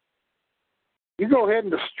 You go ahead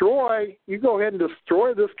and destroy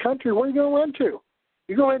this country, where are you going to run to?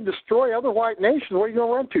 You go ahead and destroy other white nations, where are you going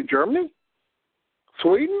to run to? Germany?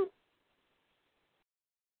 Sweden?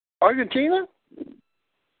 Argentina?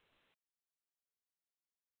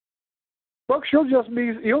 Folks, you'll just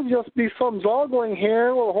be some zogling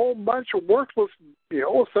here with a whole bunch of worthless,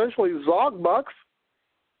 essentially zog bucks.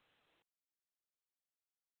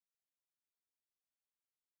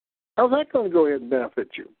 How's that going to go ahead and benefit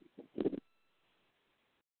you?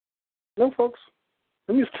 No, folks.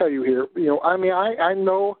 Let me just tell you here. I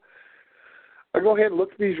know. I go ahead and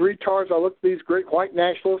look at these retards. I look at these great white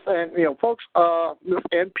nationalists, and folks, this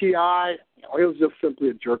NPI, it was just simply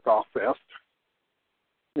a jerk-off fest.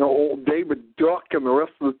 Old David Duck and the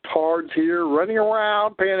rest of the tards here running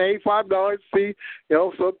around paying $85 to see,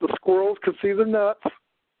 so that the squirrels could see the nuts,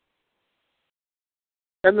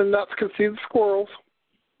 and the nuts could see the squirrels.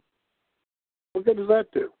 What good does that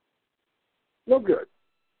do? No good.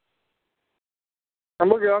 I'm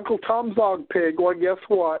looking at Uncle Tom Zogpig. Well, guess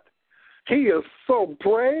what? He is so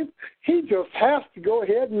brave, he just has to go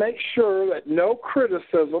ahead and make sure that no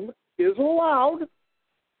criticism is allowed,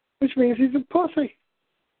 which means he's a pussy.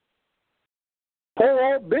 Poor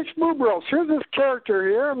old bitch Moobros. Here's this character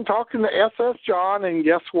here. I'm talking to SS John, and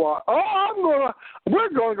guess what? We're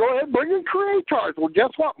going to go ahead and bring in creators. Well, guess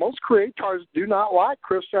what? Most creators do not like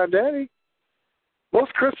Christian identity.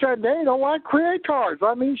 Most Christian identity don't like creators.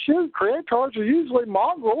 I mean, shoot, creators are usually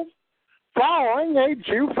mongrels following a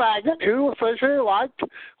Jew faggot who essentially liked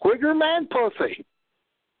Whigger man pussy.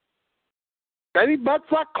 Betty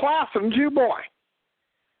Buttfuck class and Jew boy.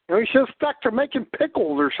 He should have stuck to making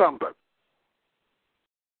pickles or something.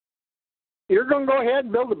 You're going to go ahead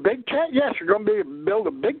and build a big tent? Yes, you're going to build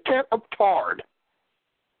a big tent of tard.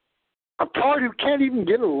 A tard who can't even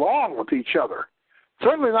get along with each other.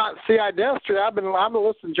 Certainly not C.I. Destry. I've been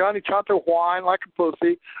listening to Johnny Tonto whine like a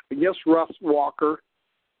pussy against Russ Walker.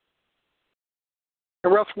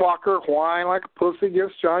 And Russ Walker whine like a pussy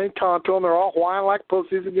against Johnny Tonto, and they're all whining like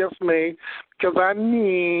pussies against me because I'm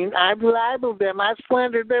mean. I've libeled them. I've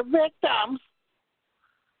slandered their victims.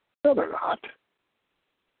 No, they're not.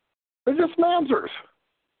 They're just mamsers.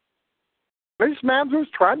 They're just mamsers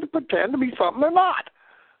trying to pretend to be something they're not.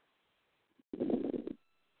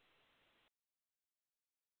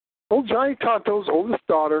 Old Johnny Tonto's oldest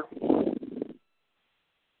daughter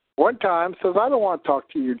one time says, I don't want to talk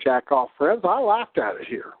to you jack-off friends. I laughed at it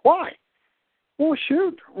here. Why? Well,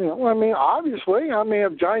 shoot. Obviously,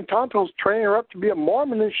 if Johnny Tonto's training her up to be a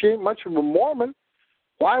Mormon and she ain't much of a Mormon,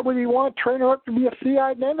 why would he want to train her up to be a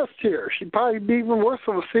CI dentist here? She'd probably be even worse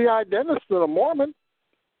of a CI dentist than a Mormon.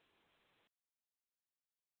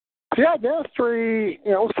 CI dentistry,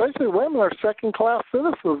 especially women, are second-class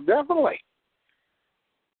citizens, definitely.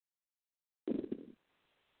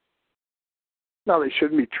 Now, they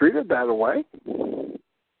shouldn't be treated that way.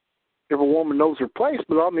 If every woman knows her place.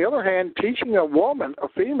 But on the other hand, teaching a woman, a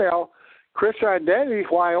female, Christian identity,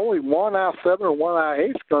 why only 1 out of 7 or 1 out of 8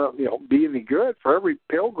 is going to be any good. For every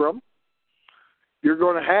pilgrim, you're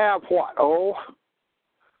going to have what? Oh,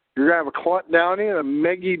 you're going to have a Clunt Downey and a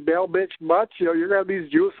Meggie Bell bitch butch. You're going to have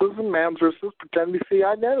these Jewesses and Mamsresses pretending to be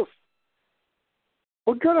CIDs.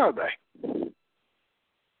 What good are they?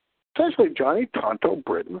 Essentially, Johnny Tonto,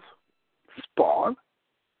 Britain's spawn.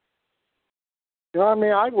 You know what I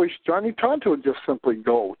mean? I wish Johnny Tonto would just simply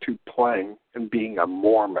go to playing and being a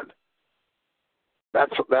Mormon.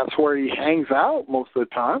 That's where he hangs out most of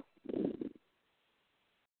the time.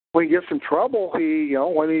 When he gets in trouble, when he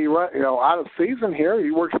out of season here,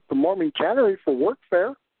 he works at the Mormon cannery for work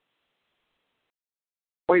fare.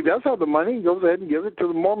 When he does have the money, he goes ahead and gives it to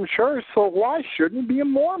the Mormon church. So why shouldn't he be a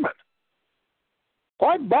Mormon?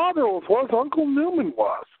 Why bother with what his Uncle Newman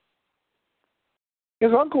was?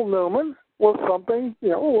 His Uncle Newman was something,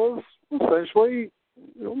 was essentially,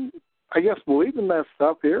 I guess, believing that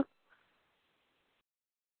stuff here.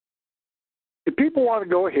 If people want to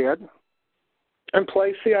go ahead and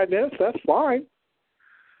play CIDs, that's fine.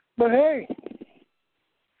 But hey,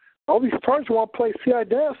 all these parties want to play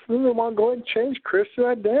CIDs, then they want to go ahead and change Christian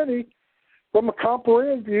identity from a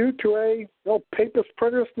Comparative view to a papist,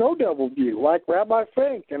 preterist, no devil view, like Rabbi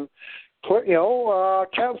Fink and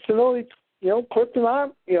Captain Clifton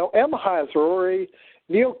Emmeheiser, or a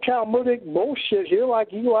neo-Talmudic bullshit here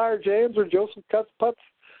like Eli James or Joseph Cuts Putz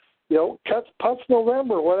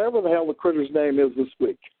November, whatever the hell the critter's name is this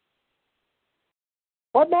week.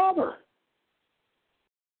 Why bother?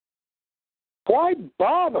 Why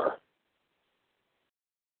bother?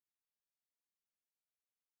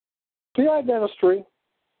 CI dentistry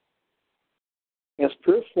in its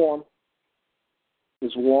purest form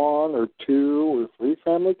is 1 or 2 or 3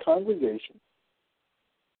 family congregations,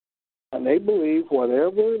 and they believe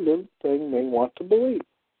whatever little thing they want to believe.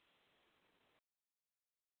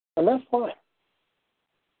 And that's fine.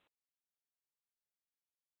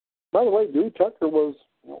 By the way, Dewey Tucker was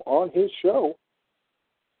on his show.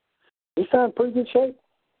 He sounded in pretty good shape.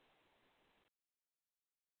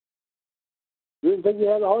 Didn't think he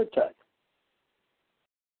had a heart attack.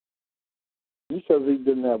 He says he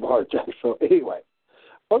didn't have a heart attack. So anyway,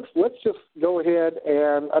 folks, let's just go ahead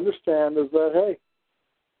and understand is that, hey,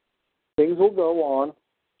 things will go on,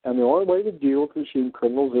 and the only way to deal with regime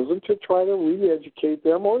criminals isn't to try to re-educate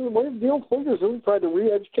them, or the way to deal with Wiggers isn't to try to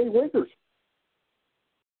re-educate Wiggers.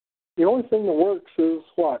 The only thing that works is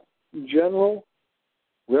what? General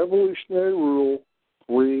Revolutionary Rule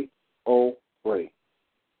 303.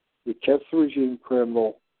 You catch the regime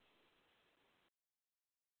criminal,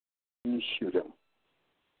 and you shoot him.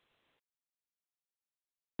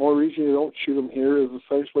 The only reason you don't shoot him here is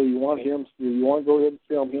essentially you want to go ahead and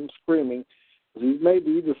film him screaming, because he may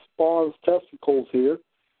be the spawn's testicles here,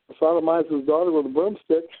 sodomize his daughter with a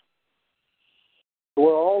broomstick.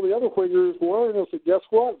 Where all the other Wiggers learn is that, guess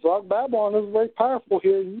what? Zog Babylon is very powerful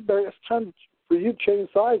here. It's time for you to change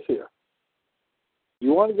sides here.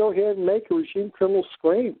 You want to go ahead and make a regime criminal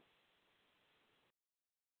scream.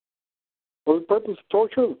 What's the purpose of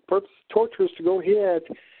torture? The purpose of torture is to go ahead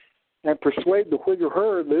and persuade the Wigger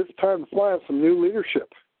herd that it's time to fly some new leadership.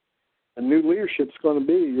 And new leadership is going to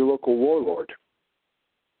be your local warlord.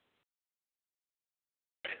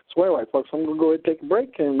 So anyway, folks, I'm going to go ahead and take a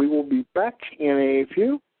break, and we will be back in a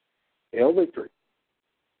few. Hail victory.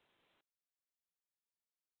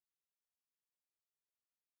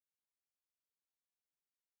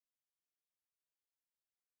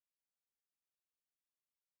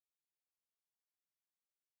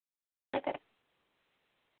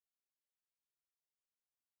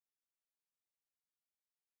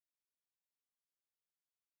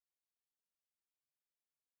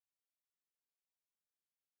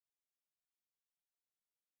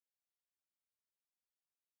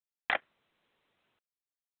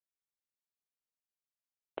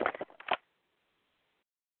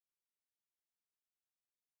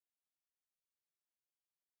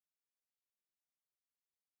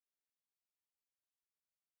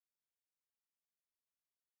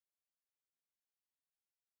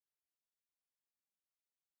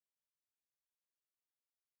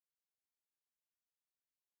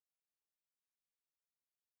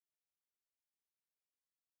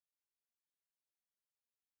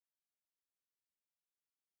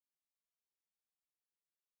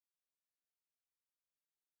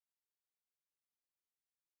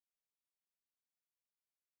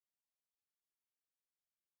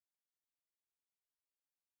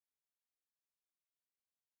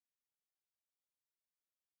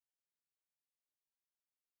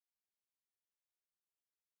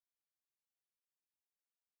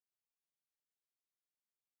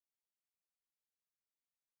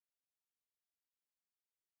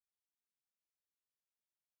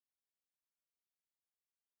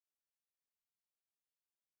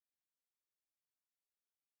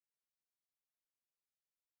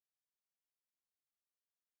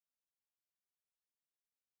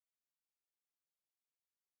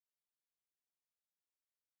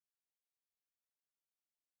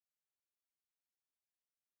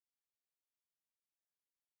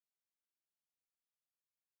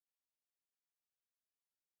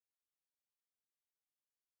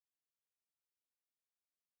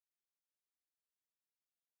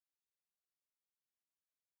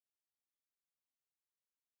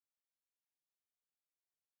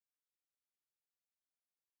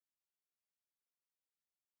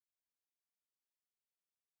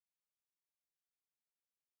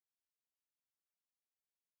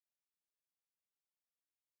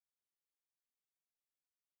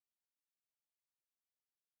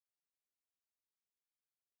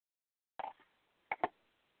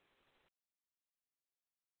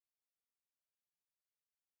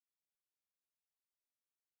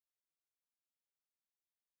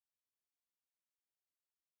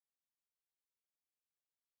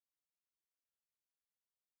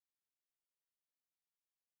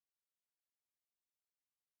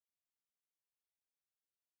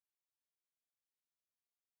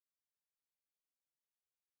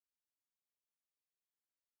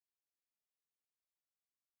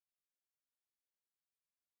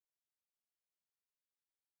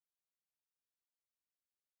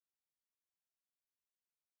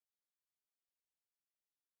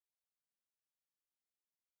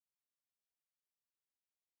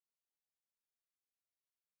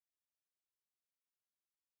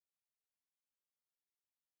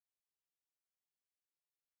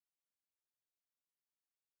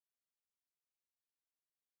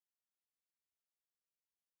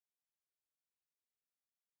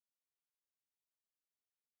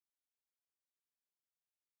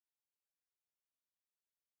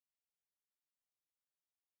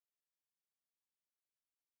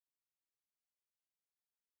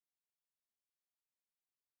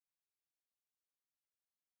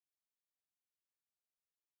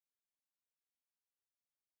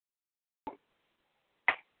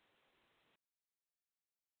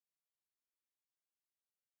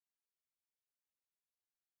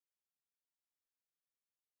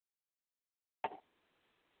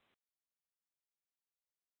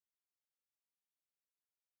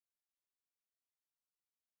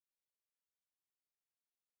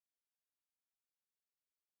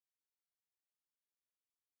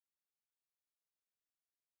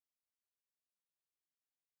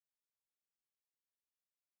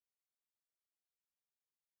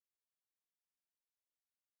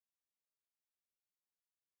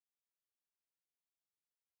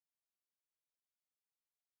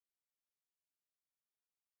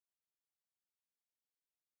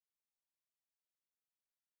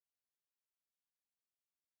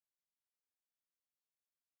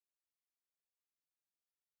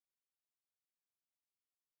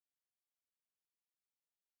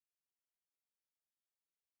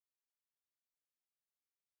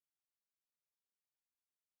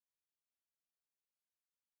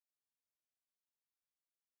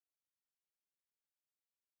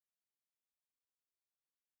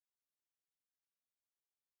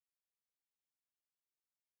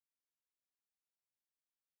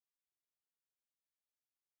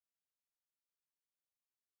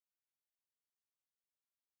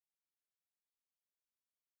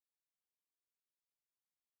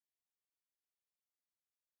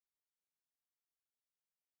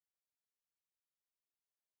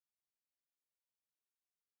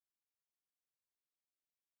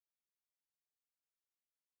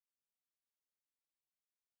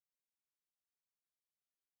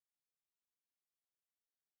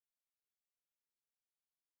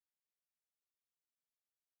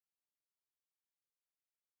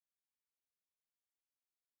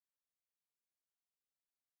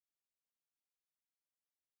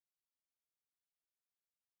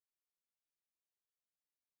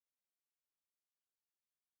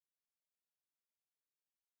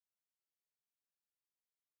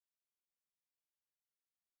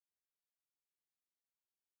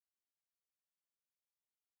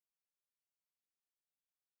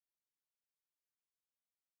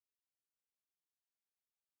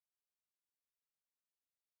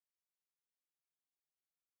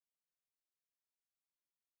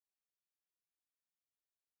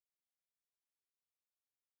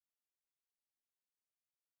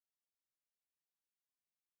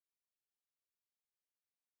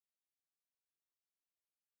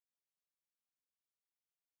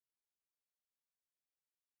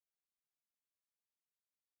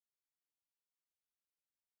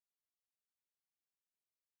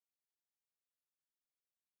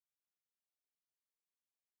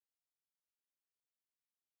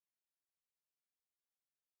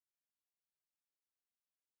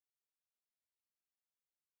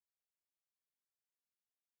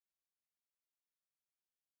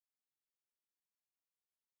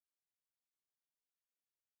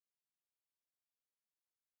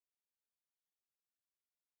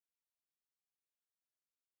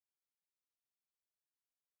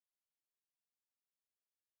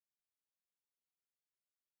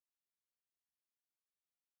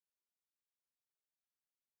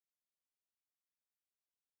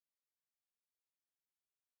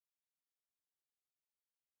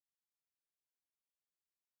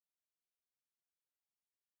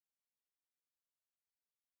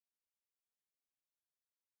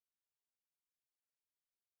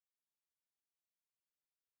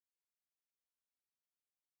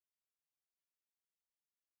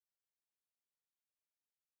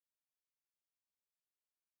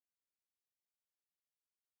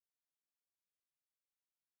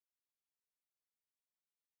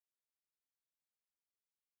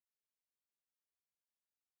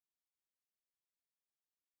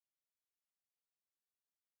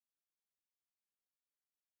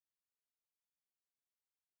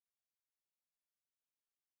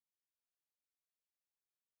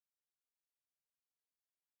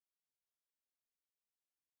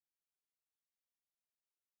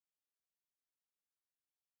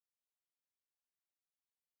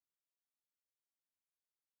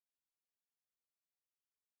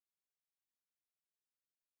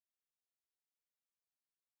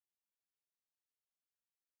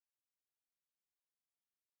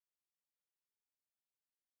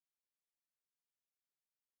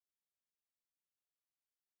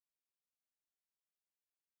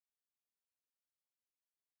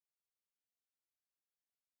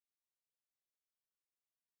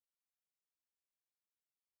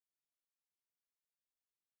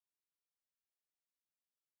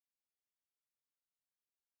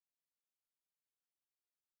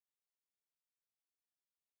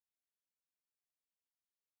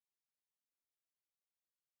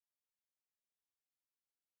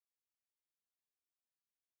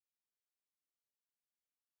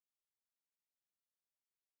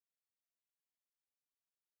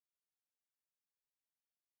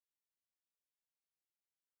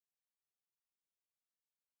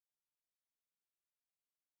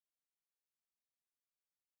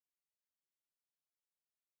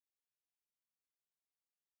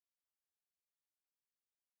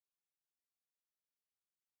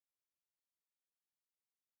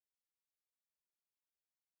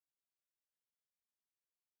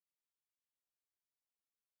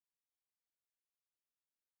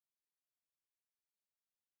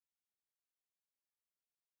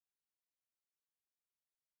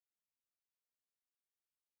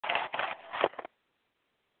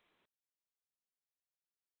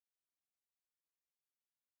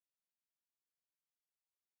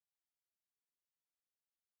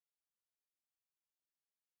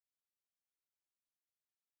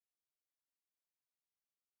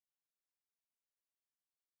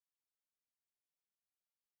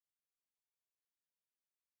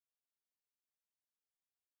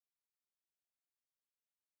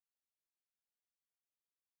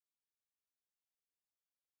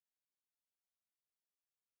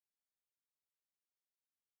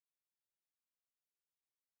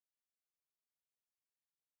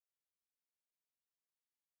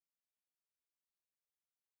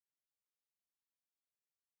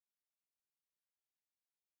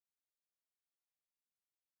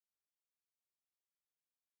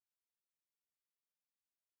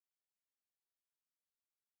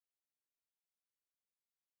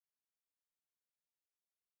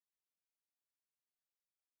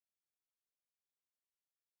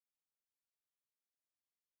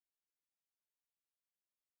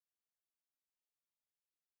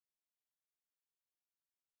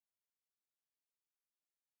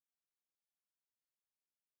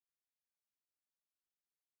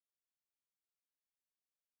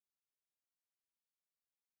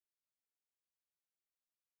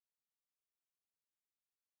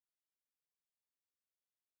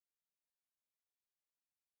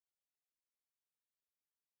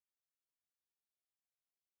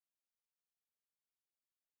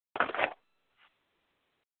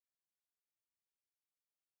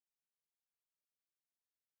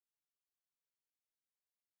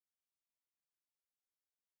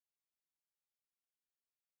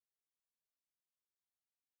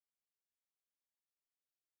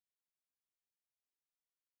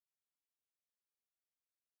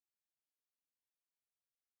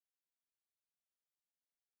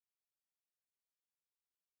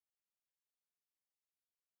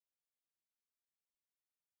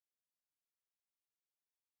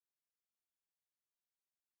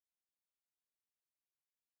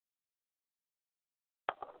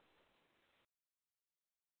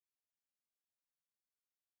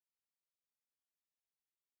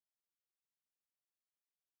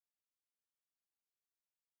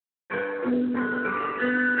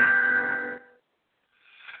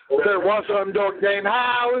 There was some dork named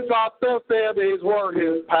Hal who thought the Phillies were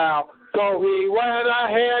his pal. So he went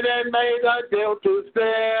ahead and made a deal to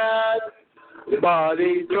split. But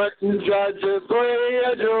he threatened judges,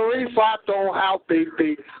 a jury slapped on Hal's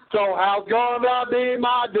pee-pee. So Hal's gonna be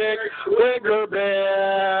my dick, bigger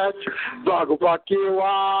bitch. So I'll go fuck you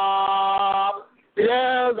up.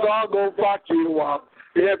 Yes, I'll go fuck you up.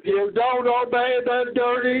 If you don't obey the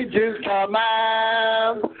dirty juice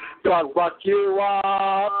command, so I'll fuck you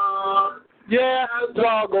up. Yes,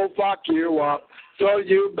 I'll go fuck you up. So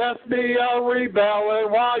you best be a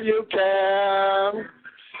rebelling while you can.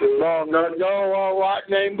 Long ago, a white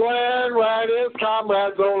named Glenn ran his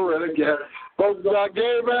comrades over it again. Folks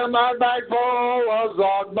gave him a bag full of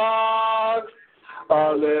Zog bugs.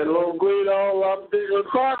 A little Guido up the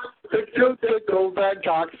truck, two tickles and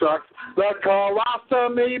cocksucks. The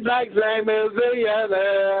colostomy bag's name is the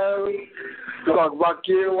Zog fuck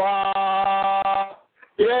you up.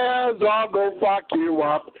 Yes, I'll go fuck you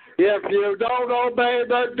up. If you don't obey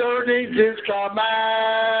the dirty juice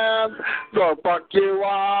command, so fuck you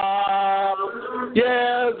up.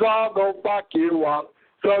 Yes, I'll go fuck you up.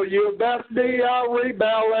 So you best be a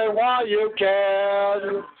rebelling while you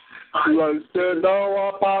can. Used to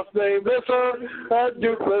know a boss named Visser, a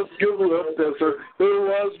duplex goofless disser, who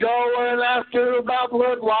was going after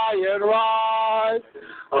Buffalo Lion Ride.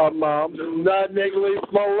 A mom, the niggly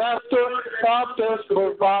molester, off the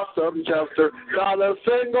spoon, Boston Chester. Not a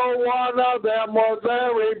single one of them was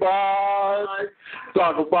very bright. So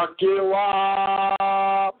I'll go fuck you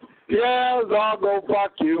up. Yes, I'll go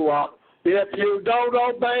fuck you up. If you don't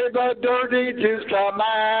obey the dirty juice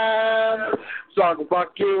command, so I'll go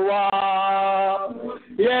fuck you up.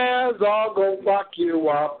 Yes, I'll go fuck you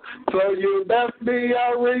up. So you best be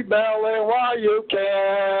a rebelling while you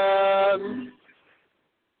can.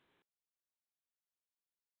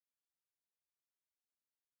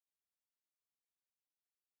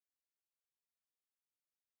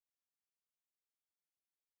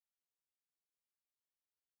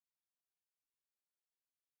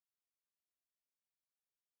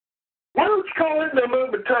 Who's calling the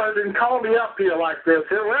movement and call me up here like this?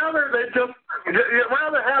 Rather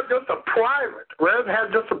have just a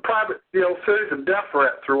private, series of death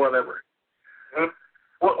threats or whatever.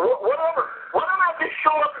 Whatever. Why don't I just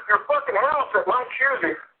show up at your fucking house at my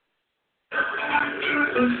choosing?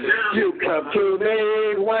 You come to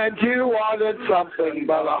me when you wanted something,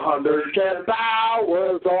 but 110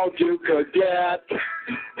 was all you could get.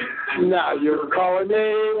 Now you're calling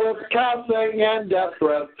me with cussing and death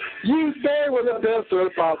threats. You stay with a pisser,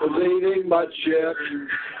 Papa's eating much shit.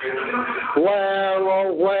 Where,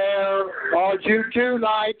 oh where are you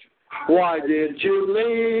tonight? Why did you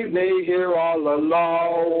leave me here all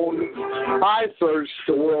alone? I searched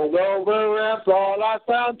the world over and thought I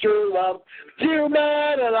found true love. You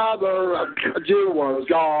met another, you was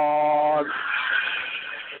gone.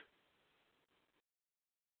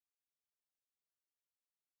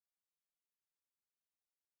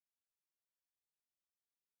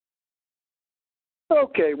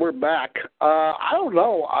 Okay, we're back. I don't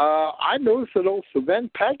know. I noticed that old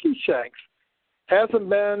Savant Packy Shanks hasn't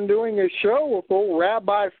been doing a show with old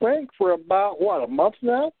Rabbi Frank for about, a month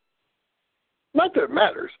now? Not that it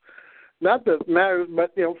matters. Not that it matters,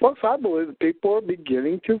 but, folks, I believe that people are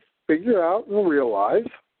beginning to figure out and realize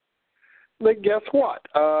that guess what?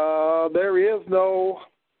 There is no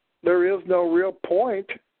real point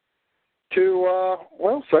to,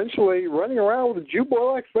 essentially running around with a Jew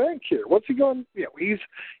boy like Frank here. What's he going,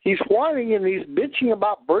 he's whining and he's bitching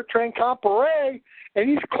about Bertrand Comparet, and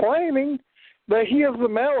he's claiming that he is the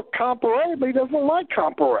man of Comparet, but he doesn't like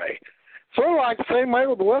Comparet. Sort of like the same way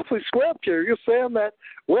with Wesley Swift here. You're saying that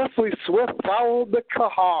Wesley Swift followed the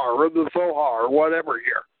Kahar or the Zohar or whatever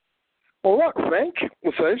here. Well, look, Frank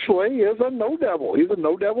essentially is a no-devil. He's a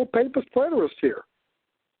no-devil papist preterist here.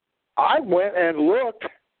 I went and looked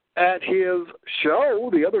at his show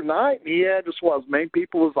the other night, and he had just as many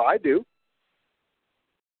people as I do.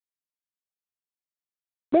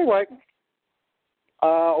 Anyway,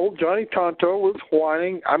 old Johnny Tonto was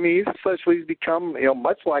whining. I mean, he's become,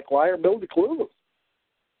 much like Liar Bill DeCluse.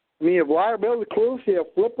 I mean, you have Liar Bill DeCluse, you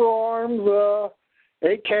have Flipper Arms,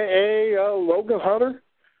 a.k.a. Logan Hunter,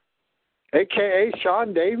 a.k.a.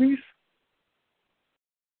 Sean Davies.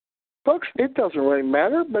 Folks, it doesn't really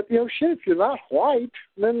matter, but, if you're not white,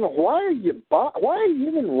 then why are you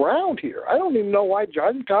even around here? I don't even know why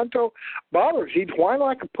Johnny Tonto bothers. He'd whine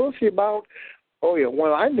like a pussy about,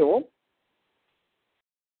 when I knew him.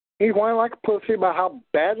 He whined like a pussy about how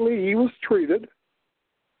badly he was treated.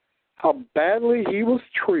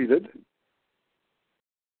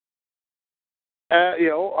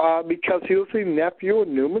 because he was the nephew of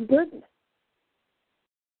Newman Britton.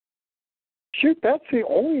 Shoot, that's the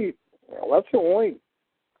only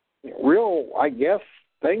real, I guess,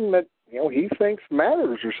 thing that he thinks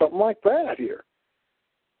matters or something like that here.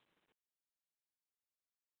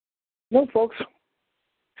 No, folks.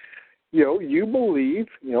 You believe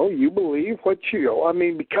what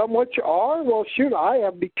become what you are. Well, shoot, I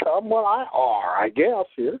have become what I are, I guess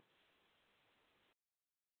here.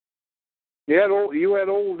 You had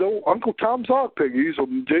old Uncle Tom Zogpig. He's a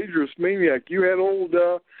dangerous maniac. You had old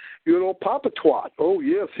Papa Twat. Oh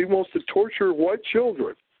yes, he wants to torture white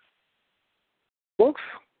children. Folks,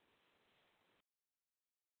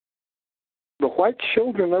 the white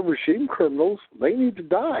children of regime criminals, they need to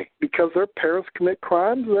die because their parents commit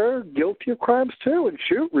crimes. They're guilty of crimes too. And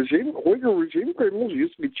shoot, Uyghur regime criminals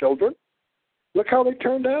used to be children. Look how they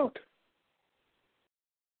turned out.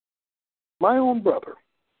 My own brother.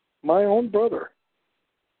 He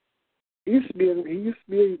used to be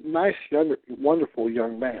a nice, wonderful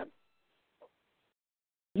young man.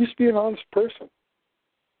 He used to be an honest person.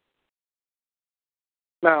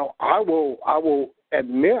 Now, I will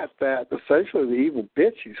admit that essentially the evil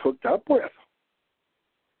bitch he's hooked up with,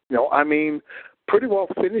 pretty well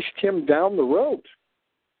finished him down the road.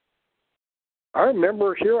 I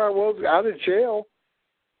remember here I was out of jail.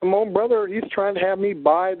 My own brother, he's trying to have me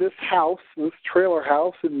buy this trailer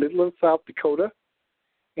house in Midland, South Dakota.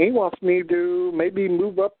 And he wants me to maybe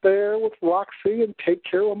move up there with Roxy and take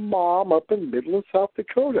care of Mom up in Midland, South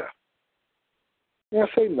Dakota. And I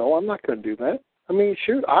say, no, I'm not going to do that. I mean,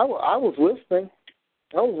 shoot, I was listening.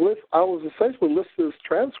 I was essentially listening to this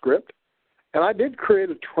transcript, and I did create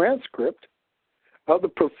a transcript of the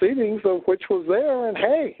proceedings of which was there. And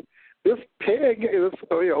hey, this pig,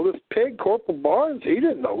 Corporal Barnes, he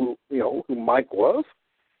didn't know who Mike was.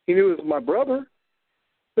 He knew it was my brother.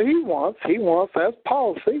 But he wants as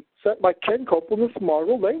policy set by Ken Copeland and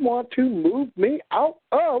Smargle, they want to move me out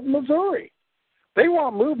of Missouri. They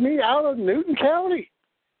want to move me out of Newton County.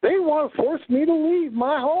 They want to force me to leave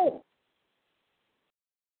my home.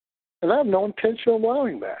 And I have no intention of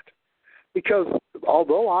allowing that. Because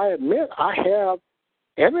although I admit I have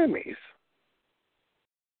enemies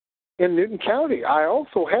in Newton County, I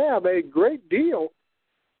also have a great deal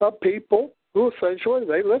of people who essentially,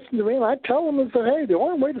 they listen to me and I tell them and say, hey, the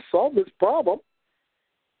only way to solve this problem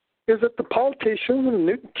is that the politicians in the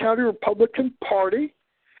Newton County Republican Party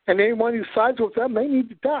and anyone who sides with them, they need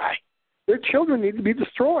to die. Their children need to be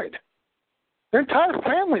destroyed. Their entire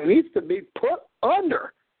family needs to be put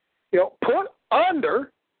under the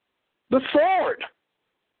sword.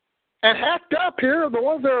 And hacked up here, the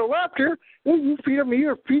ones that are left here, you feed them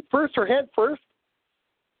either feet first or head first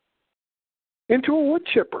into a wood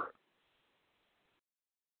chipper.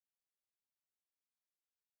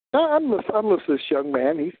 Now, I'm listening to this young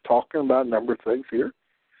man. He's talking about a number of things here.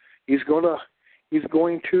 He's going to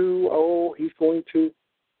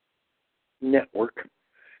network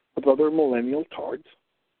with other millennial tards.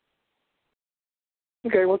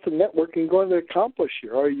 Okay, what's the networking going to accomplish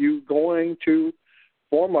here? Are you going to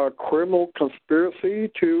form a criminal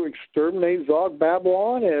conspiracy to exterminate Zog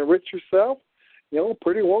Babylon and enrich yourself?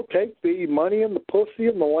 Pretty well take the money and the pussy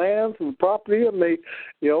and the lands and the property and the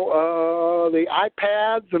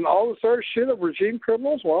iPads and all this other shit of regime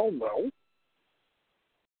criminals? Well, no.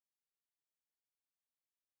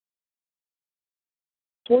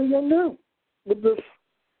 So what are you going to do with this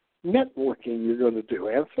networking you're going to do?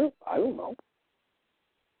 Answer, I don't know.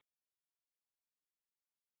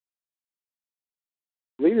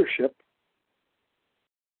 Leadership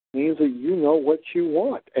means that you know what you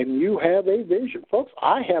want, and you have a vision. Folks,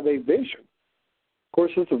 I have a vision. Of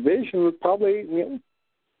course, it's a vision that probably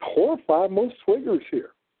horrify most Swiggers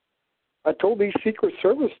here. I told these Secret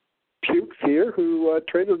Service pukes here who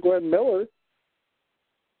Trader Glenn Miller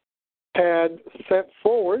had sent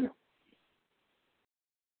forward.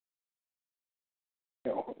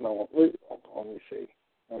 Let me see.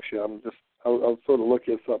 Oh, shit, I was sort of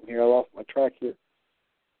looking at something here. I lost my track here.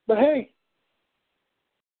 But hey,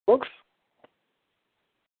 folks,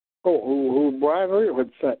 who Brian Rear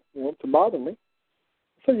had sent, to bother me. I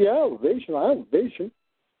said, yeah, I have a vision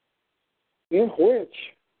in which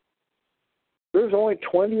there's only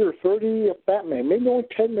 20 or 30, if that many, maybe only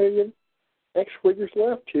 10 million ex-Wiggers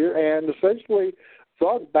left here, and essentially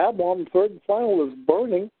Zog Babylon, the third and final, is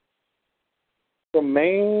burning from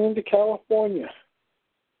Maine to California,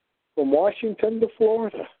 from Washington to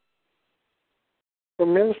Florida,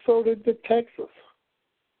 from Minnesota to Texas.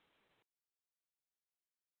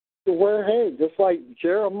 To where, hey, just like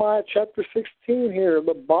Jeremiah chapter 16 here,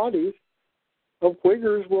 the bodies of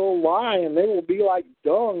Whiggers will lie, and they will be like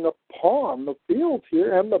dung upon the fields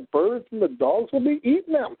here, and the birds and the dogs will be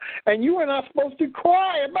eating them. And you are not supposed to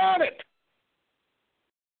cry about it.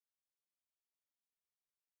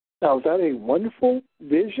 Now, is that a wonderful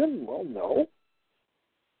vision? Well, no.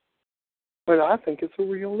 But I think it's a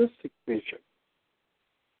realistic vision.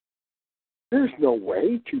 There's no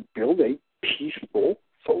way to build a peaceful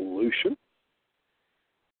solution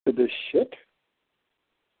to this shit.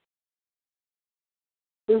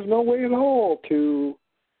 There's no way at all to,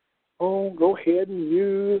 go ahead and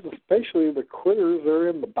use, especially the critters that are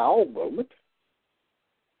in the bowel movement.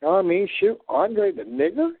 You know what I mean? Shoot, Andre the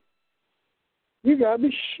nigger? You gotta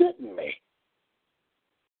be shitting me.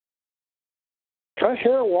 Cut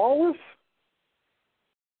hair walrus?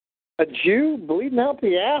 A Jew bleeding out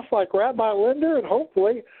the ass like Rabbi Linder, and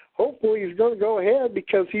hopefully he's going to go ahead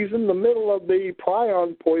because he's in the middle of the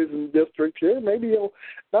prion poison district here. Maybe he'll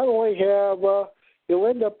not only have, he'll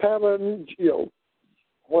end up having,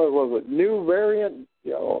 what was it, new variant,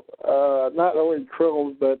 not only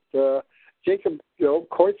Krills, but Jacob,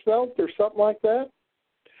 Kreutzfeldt or something like that.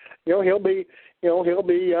 He'll be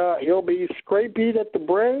scraped at the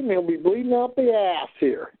brain. He'll be bleeding out the ass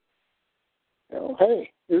here. Hey,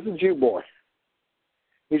 here's a Jew boy.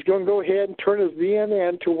 He's going to go ahead and turn his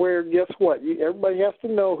VNN to where, guess what? Everybody has to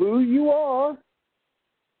know who you are.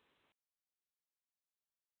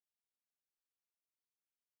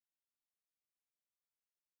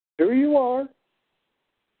 Who you are.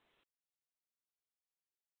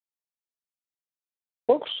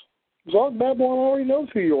 Folks, Zog Babylon already knows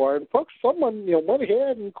who you are. And folks, someone went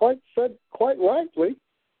ahead and said quite rightly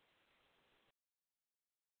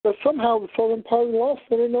that somehow the Southern Poverty Law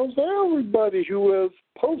Center knows everybody who is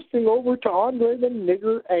posting over to Andre the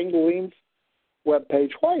Nigger Angling's webpage.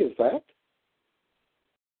 Why is that?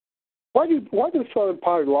 Why does the Southern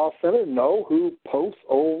Poverty Law Center know who posts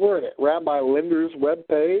over at Rabbi Linder's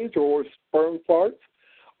webpage or Sperm Farts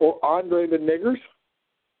or Andre the Niggers?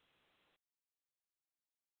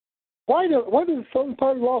 Why does the Southern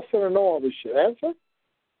Poverty Law Center know all this shit? Answer?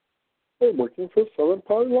 They're working for the Southern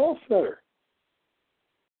Poverty Law Center.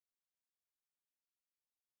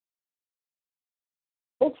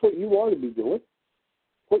 That's what you ought to be doing.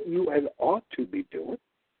 What you ought to be doing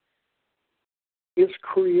is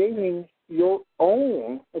creating your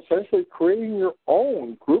own, essentially creating your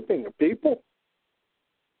own grouping of people.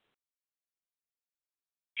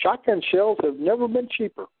 Shotgun shells have never been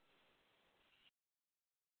cheaper.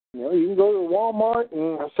 You can go to Walmart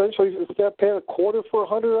and essentially instead of paying $0.25 for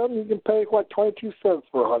 100 of them, you can pay, 22 cents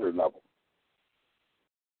for 100 of them.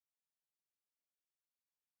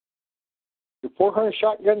 The 400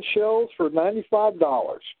 shotgun shells for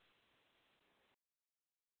 $95.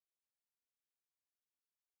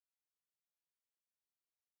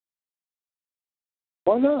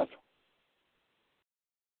 Why not?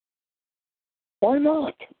 Why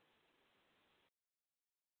not?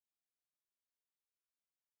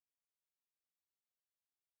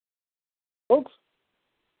 Folks,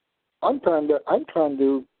 I'm trying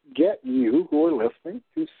to get you who are listening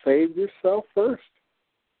to save yourself first.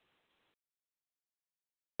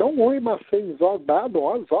 Don't worry about saving Zog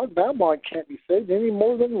Babylon. Zog Babylon can't be saved any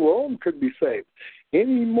more than Rome could be saved,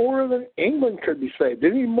 any more than England could be saved,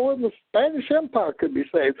 any more than the Spanish Empire could be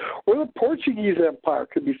saved, or the Portuguese Empire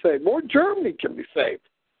could be saved, or Germany can be saved.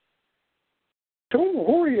 Don't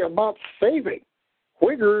worry about saving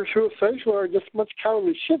Whiggers who essentially are just a bunch of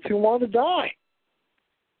cowardly shits who want to die.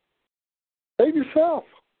 Save yourself.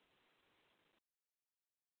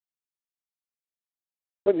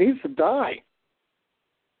 What needs to die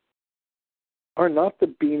are not the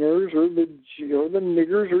beaners or the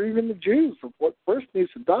niggers or even the Jews. What first needs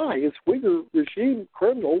to die is Whigger regime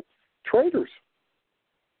criminal traitors.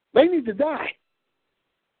 They need to die.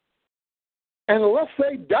 And unless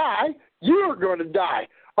they die, you're going to die.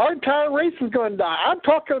 Our entire race is going to die. I'm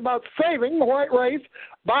talking about saving the white race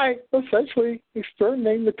by essentially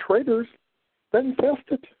exterminating the traitors that infest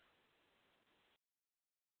it.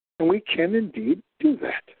 And we can indeed do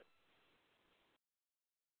that.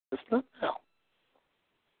 It's not now.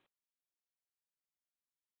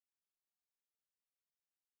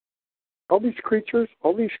 All these creatures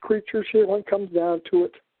here, when it comes down to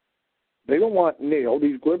it, they don't want all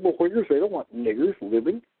these liberal Whiggers, they don't want niggers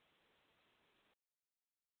living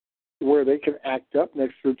where they can act up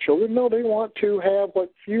next to their children. No, they want to have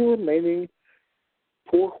what few remaining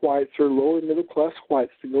poor whites or lower middle class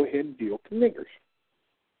whites to go ahead and deal to niggers.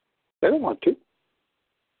 They don't want to.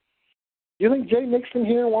 You think Jay Nixon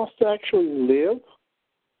here wants to actually live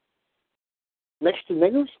next to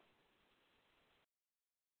niggers?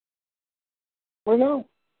 Well, no.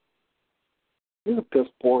 He's a piss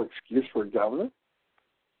poor excuse for a governor.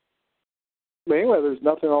 But anyway, there's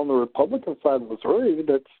nothing on the Republican side of Missouri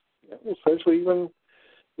that's essentially even,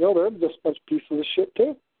 they're just a bunch of pieces of shit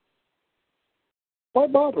too. Why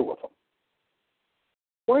bother with them?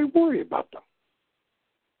 Why worry about them?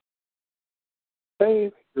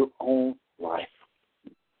 Save your own life.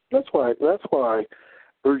 That's what I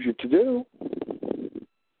urge you to do.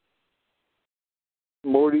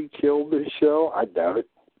 Morty killed this show? I doubt it.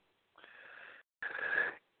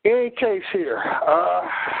 In any case here, I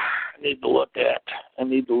need to look. You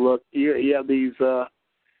have these,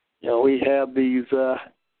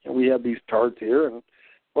 we have these tards here, and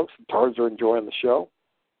folks, the tards are enjoying the show.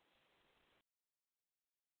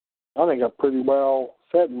 I think I'm pretty well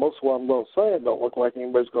said most of what I'm going to say. It don't look like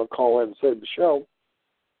anybody's going to call in and save the show.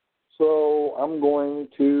 So I'm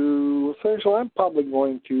probably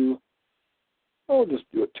going to, I'll just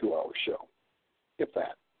do a 2-hour show, if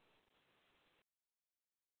that.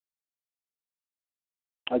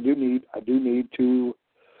 I do need to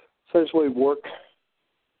essentially work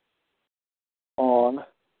on,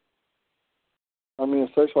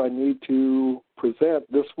 essentially I need to present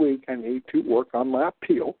this week, I need to work on my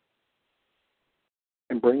appeal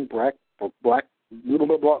and bring back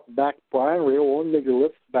Brian Real and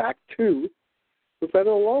Nicholas back to the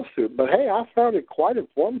federal lawsuit. But hey, I found it quite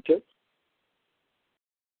informative.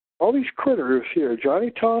 All these critters here,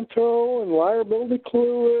 Johnny Tonto and Liability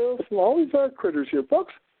Clueless and all these other critters here,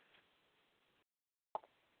 folks.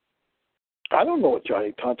 I don't know what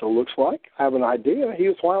Johnny Tonto looks like. I have an idea. He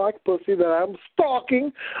was why I like pussy that I'm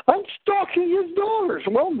stalking. I'm stalking his daughters.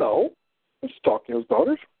 Well, no. I'm stalking his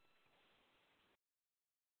daughters.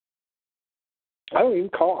 I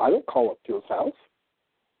don't call up to his house.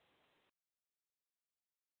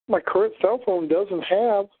 My current cell phone doesn't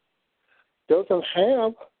have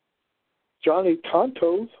Johnny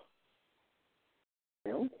Tonto's,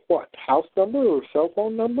 house number or cell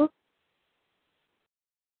phone number?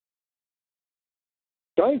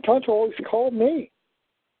 Johnny Tonto always called me.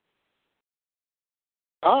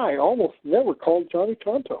 I almost never called Johnny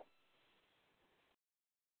Tonto.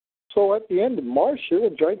 So at the end of March,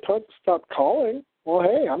 when Johnny Tonto stopped calling, well,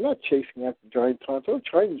 hey, I'm not chasing after Johnny Tonto.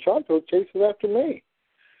 Johnny Tonto chases after me.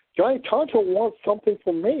 Johnny Tonto wants something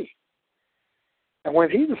from me. And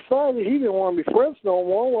when he decided he didn't want to be friends no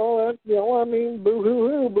more, well,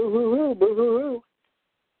 boo-hoo-hoo, boo-hoo-hoo, boo-hoo-hoo.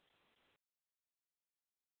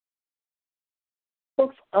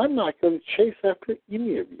 Folks, I'm not going to chase after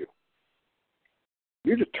any of you.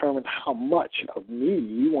 You determine how much of me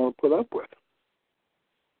you want to put up with.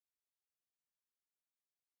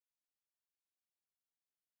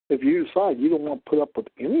 If you decide you don't want to put up with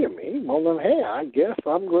any of me, well then, hey, I guess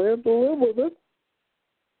I'm going to have to live with it.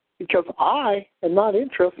 Because I am not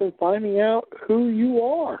interested in finding out who you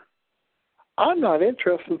are. I'm not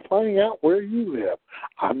interested in finding out where you live.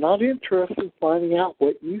 I'm not interested in finding out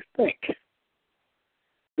what you think.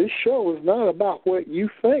 This show is not about what you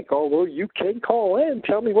think, although you can call in and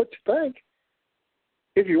tell me what you think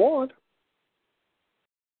if you want.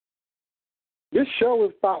 This show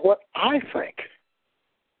is about what I think.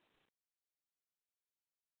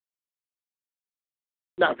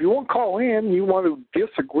 Now, if you want to call in, you want to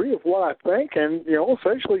disagree with what I think, and,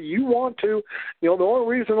 essentially you want to, the only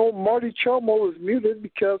reason old Marty Chomo is muted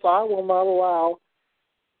because I will not allow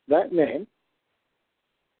that name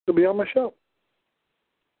to be on my show.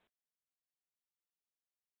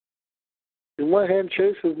 If you went ahead and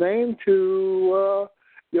changed his name to,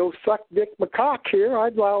 Suck Dick McCock here,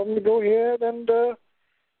 I'd allow him to go ahead and,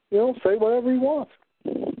 say whatever he wants.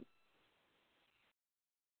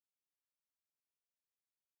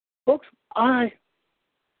 Folks, I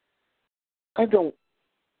don't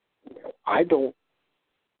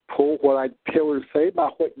pull what I tell or say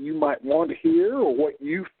about what you might want to hear or what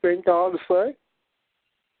you think I ought to say.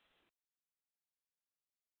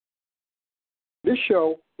 This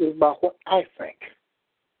show is about what I think.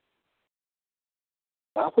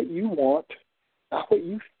 Not what you want, not what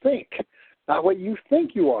you think, not what you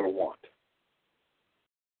think you ought to want.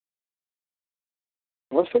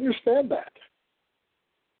 Let's understand that.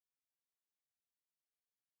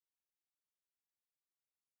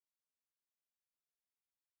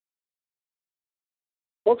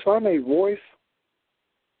 Folks, I'm a voice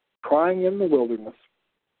crying in the wilderness.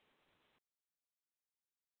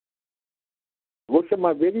 Look at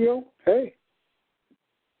my video, hey,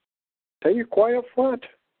 tell you quite up front.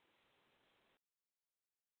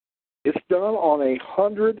 It's done on a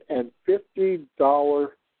 $150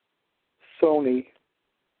 Sony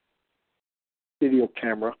video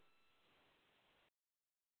camera.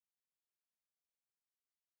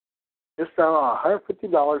 It's done on a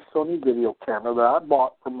 $150 Sony video camera that I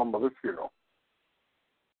bought for my mother's funeral.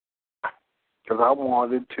 Because I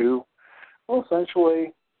wanted to, well,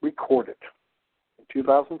 essentially record it in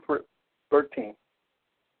 2013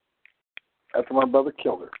 after my brother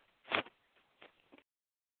killed her.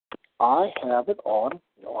 I have it on,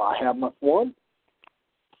 I have my forum.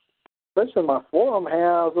 Especially my forum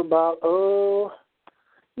has about,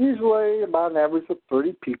 usually about an average of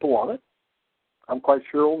 30 people on it. I'm quite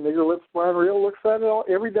sure old Nigger Lips Brian Real looks at it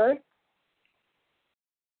every day.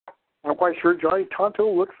 I'm quite sure Johnny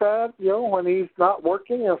Tonto looks at it, when he's not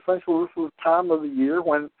working. Essentially, this is the time of the year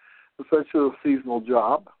when essentially the seasonal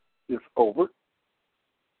job is over.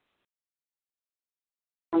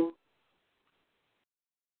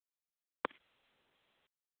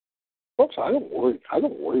 Folks, I don't worry. I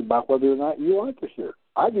don't worry about whether or not you like it here.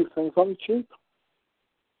 I do things on the cheap.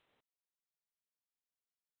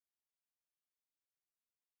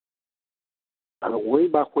 I don't worry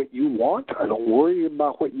about what you want. I don't worry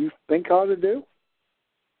about what you think I ought to do.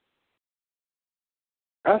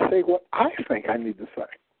 I say what I think I need to say.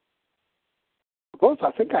 Because I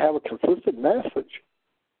think I have a consistent message,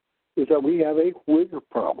 is that we have a wigger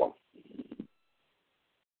problem.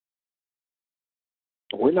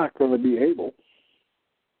 We're not going to be able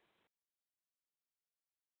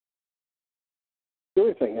to do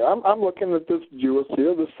anything. I'm looking at this Jewess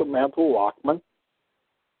here, this Samantha Lockman.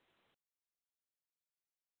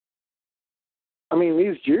 I mean,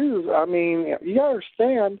 these Jews, you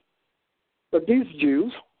understand that these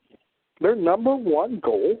Jews, their number one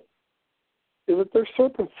goal is that they're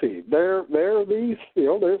serpent seed. They're these,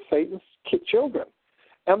 they're Satan's children.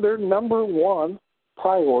 And their number one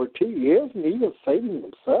priority isn't even Satan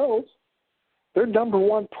themselves. Their number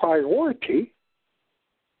one priority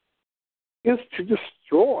is to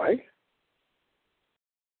destroy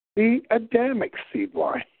the Adamic seed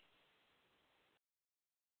line.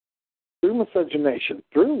 Through miscegenation,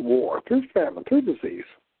 through war, through famine, through disease.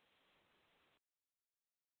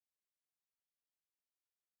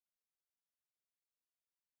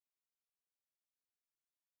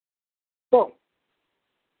 So,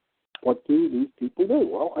 what do these people do?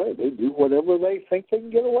 Well, hey, they do whatever they think they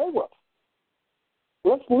can get away with.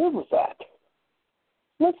 Let's live with that.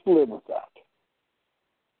 Let's live with that.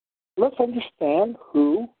 Let's understand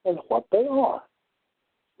who and what they are.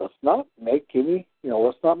 Let's not make any,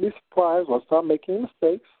 let's not be surprised. Let's not make any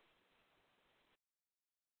mistakes.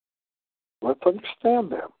 Let's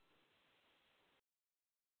understand them.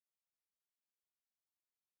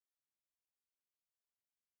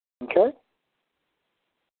 Okay?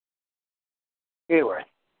 Anyway.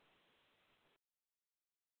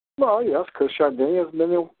 Well, yes, because Chardonnay has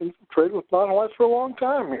been infiltrated with non-whites for a long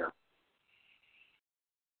time here.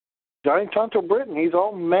 Johnny Tonto Britton, he's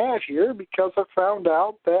all mad here because I found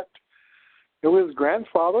out that his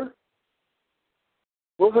grandfather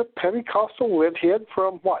was a Pentecostal redhead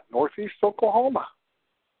from northeast Oklahoma.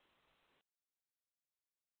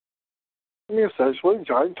 Essentially,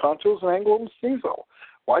 Johnny Tonto's an Anglo-Mestizo.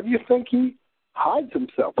 Why do you think he hides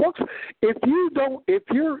himself? Folks, I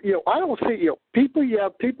don't see, people, you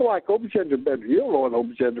have people like Obagender Bender. You don't know what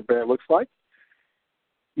Obagender Bender looks like.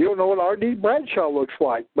 You don't know what R.D. Bradshaw looks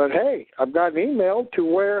like. But, hey, I've got an email to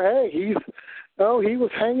where, hey, he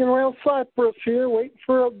was hanging around Cyprus here waiting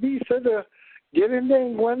for a visa to get into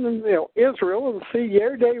England and, Israel and see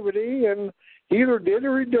Yair David, and he either did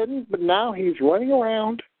or he didn't, but now he's running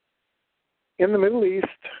around in the Middle East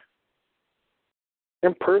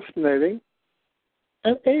impersonating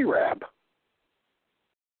an Arab.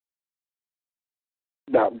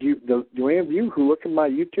 Now, do any of you who look at my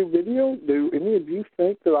YouTube video, do any of you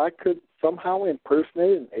think that I could somehow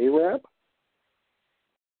impersonate an Arab?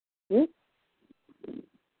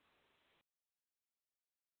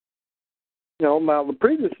 Now the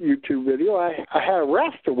previous YouTube video, I had a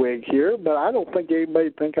Rasta wig here, but I don't think anybody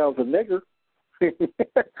would think I was a nigger.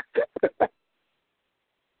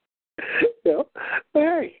 But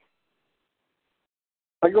hey,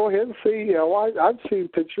 I go ahead and see, I've seen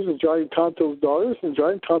pictures of Johnny Tonto's daughters, and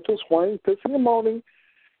Johnny Tonto's whining, pissing, and moaning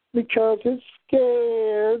because it's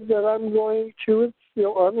scared that I'm going to its,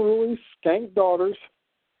 unruly skank daughters,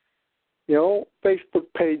 Facebook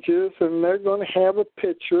pages, and they're going to have a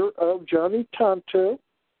picture of Johnny Tonto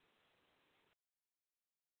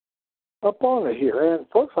up on it here. And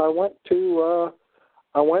folks, I went to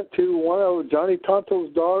one of Johnny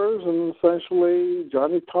Tonto's daughters, and essentially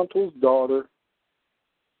Johnny Tonto's daughter,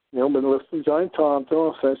 been listening to Johnny Tonto,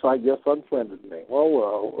 and essentially I guess unfriended me.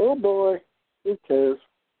 Oh boy, who cares?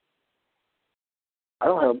 I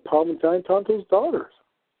don't have a problem with Johnny Tonto's daughters.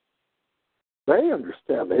 They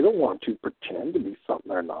understand. They don't want to pretend to be something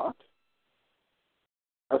they're not.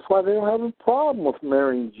 That's why they don't have a problem with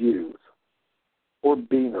marrying Jews or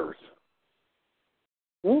beaners.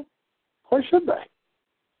 Why should they?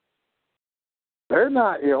 They're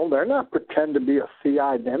not, they're not pretending to be a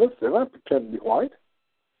CI dentist. They're not pretending to be white.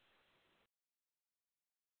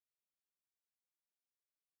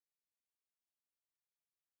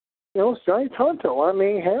 It's Johnny Tonto. I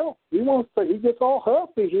mean, hell, he gets all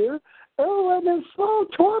huffy here. Oh, I've been so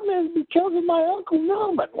tormented because of my Uncle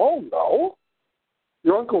Newman. Oh, no.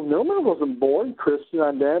 Your Uncle Newman wasn't born Christian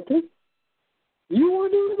identity. You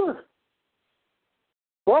weren't either.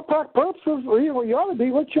 For all purposes, you ought to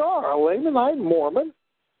be what you are, a Lamanite Mormon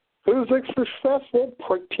who's a successful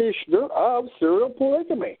practitioner of serial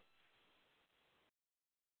polygamy.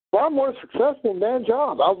 Far more successful than Dan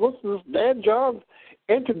Johns. I was listening to this Dan Johns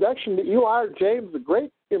introduction to Eli James, the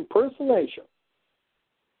Great Impersonation,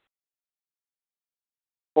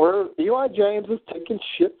 where Eli James is taking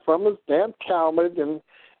shit from his damn Talmud, and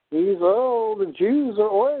he's, the Jews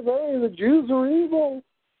are evil.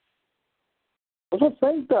 That's what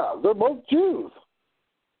Faith does. They're both Jews.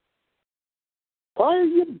 Why are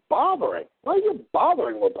you bothering? Why are you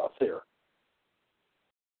bothering with us here?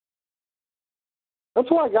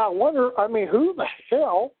 That's why I got to wonder, who the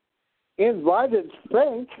hell invited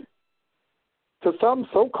Think to some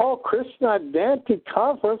so-called Christian identity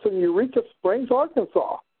conference in Eureka Springs,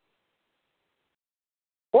 Arkansas?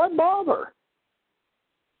 Why bother?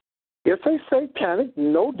 It's a satanic,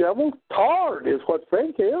 no devil tard is what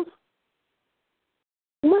Think is.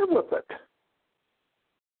 Live with it.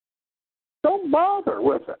 Don't bother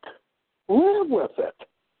with it. Live with it.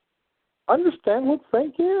 Understand what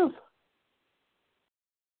Think is.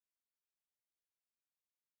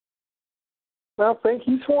 Now, Think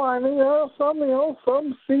he's whining. Some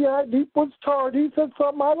CI Deepwoods tard. He said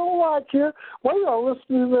something I don't like here. Well, y'all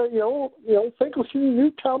listen to the, Think will see the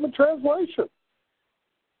New Talmud translation.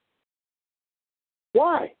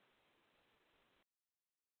 Why?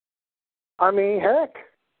 Heck,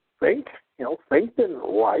 Think didn't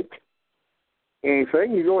write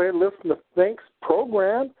anything. You go ahead and listen to Think's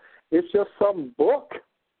program. It's just some book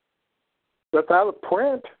that's out of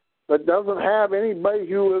print that doesn't have anybody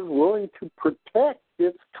who is willing to protect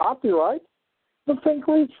its copyright to Think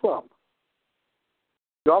reads from.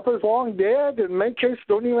 The author's long dead, and in many cases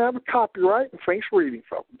don't even have a copyright, and Think's reading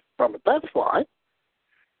from it. That's fine.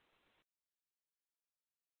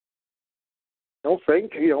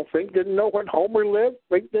 Think didn't know when Homer lived.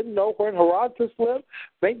 Think didn't know when Herodotus lived.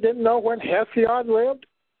 Think didn't know when Hesiod lived.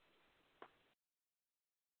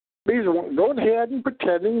 He's going ahead and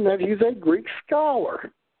pretending that he's a Greek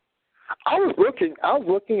scholar. I was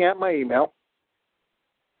looking at my email,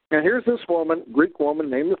 and here's this Greek woman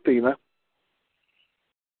named Athena,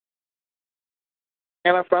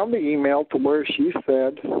 and I found the email to where she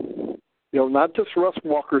said, not just Russ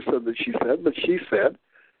Walker said that she said, but she said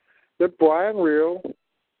that Brian Real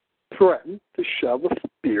threatened to shove a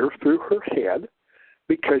spear through her head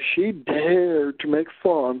because she dared to make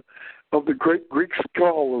fun of the great Greek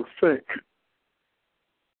scholar Think.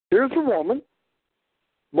 Here's a woman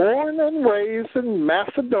born and raised in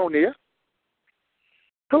Macedonia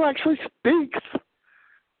who actually speaks,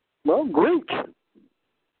 Greek.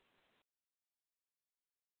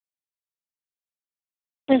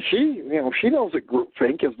 And she knows that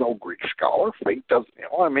Think is no Greek scholar. Think doesn't,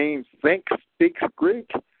 Think speaks Greek.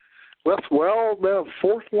 The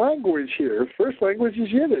fourth language here. His first language is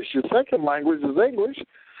Yiddish. His second language is English.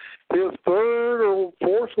 His third or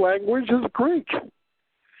fourth language is Greek.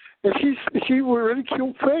 And she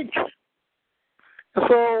ridiculed Think. And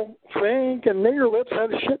so Think and Nigger Lips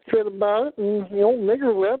had a shit fit about it. And,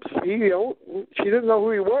 Nigger Lips, she didn't know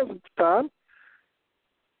who he was at the time.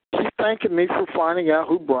 She's thanking me for finding out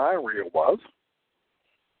who Brian Real was.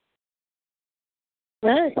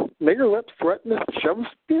 Hey, Nigger Lips threatened to shove a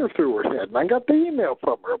spear through her head, and I got the email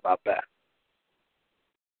from her about that.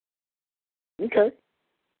 Okay.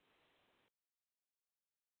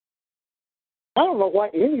 I don't know why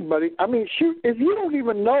anybody, shoot, if you don't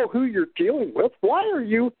even know who you're dealing with, why are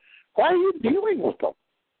you dealing with them?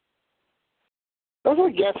 That's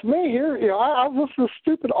what gets me here. I was listening to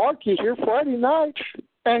stupid Archie here Friday night,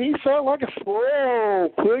 and he sounded like a slow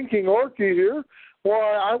thinking Archie here.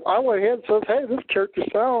 Well, I went ahead and said, hey, this character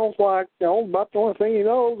sounds like, about the only thing he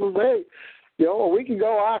knows is, hey, a week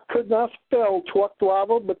ago I could not spell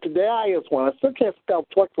Twaklava, but today I is one. I still can't spell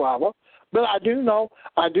Twaklava, but I do know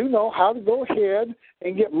how to go ahead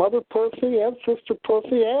and get mother pussy and sister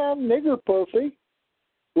pussy and nigger pussy,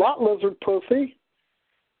 lot lizard pussy,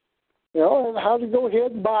 and how to go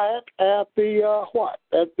ahead and buy it at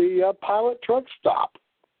the pilot truck stop.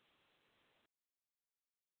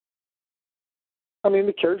 I mean,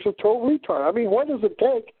 the character's a total retard. I mean, what does it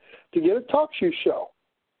take to get a talk show?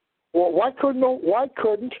 Well, why couldn't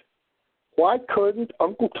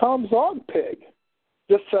Uncle Tom Zogpig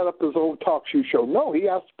just set up his own talk show? No, he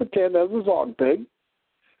has to pretend as a Zogpig,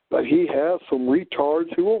 but he has some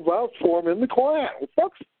retards who will vouch for him in the Klan. Well,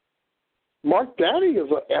 folks, Mark Daddy is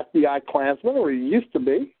an FBI Klansman, or he used to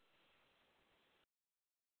be.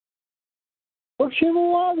 Look, you have a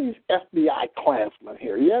lot of these FBI Klansmen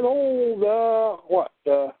here. You had old,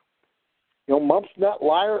 Mumpsnut,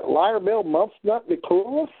 Liar Bill Mumpsnut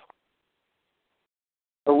McClure.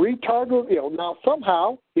 A retard, now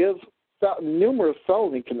somehow his numerous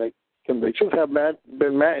felony convictions have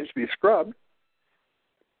been managed to be scrubbed.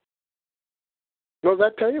 What does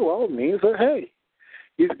that tell you? Well, it means that, hey,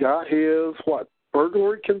 he's got his,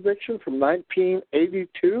 burglary conviction from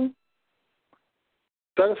 1982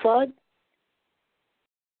 set aside,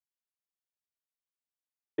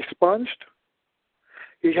 expunged.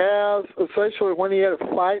 He has, essentially, when he had a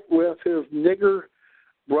fight with his nigger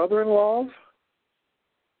brother-in-laws,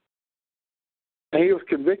 and he was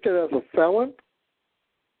convicted as a felon,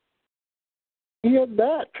 he had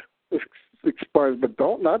that expunged. But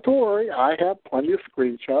not to worry, I have plenty of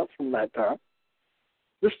screenshots from that time.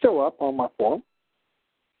 They're still up on my forum.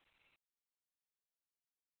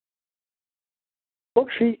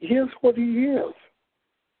 Folks, he is what he is.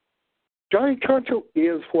 Johnny Concho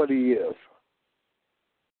is what he is.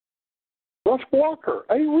 Russ Walker,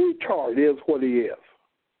 a retard, is what he is.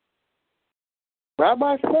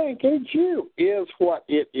 Rabbi Frank, a Jew, is what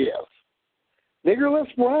it is.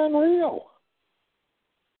 Niggerless Brian Real.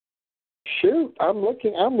 Shoot, I'm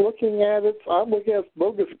looking at it. I'm looking at this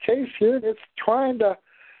bogus case here, and it's trying to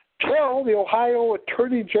tell the Ohio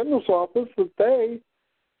Attorney General's office that they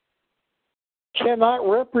cannot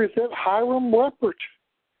represent Hiram Ruppert,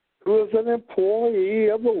 who is an employee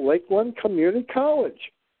of the Lakeland Community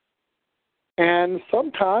College. And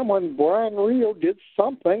sometime when Brian Rio did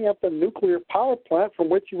something at the nuclear power plant from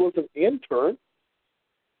which he was an intern,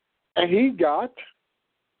 and he got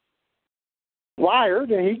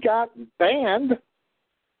fired and he got banned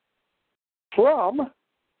from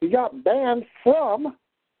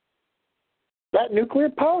that nuclear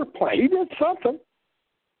power plant. He did something.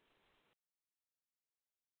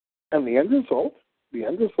 And the end result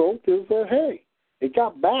is that, hey, he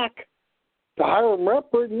got back to Hiram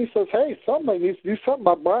Ruppert, and he says, hey, somebody needs to do something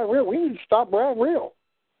about Brian Real. We need to stop Brian Real.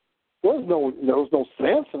 There was no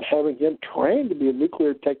sense in having him trained to be a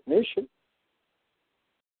nuclear technician.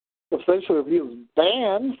 Essentially, if he was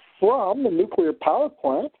banned from the nuclear power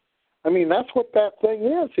plant, I mean, that's what that thing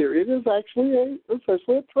is here. It is actually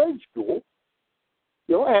essentially a trade school.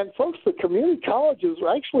 And folks, the community colleges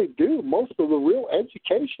actually do most of the real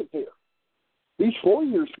education here. These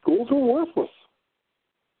 4-year schools are worthless.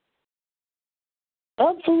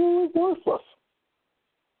 Absolutely worthless.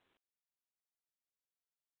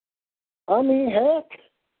 I mean, heck,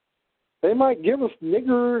 they might give us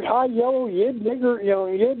nigger, high yellow, yid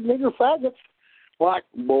nigger faggots like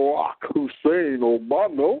Barack Hussein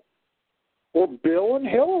Obama or Bill and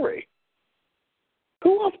Hillary.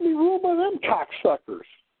 Who wants to be ruled by them cocksuckers?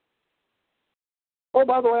 Oh,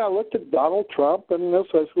 by the way, I looked at Donald Trump, and this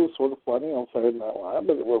was sort of funny. I'll say it in that line,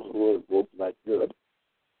 but it wasn't that good.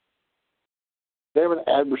 They have an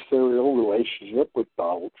adversarial relationship with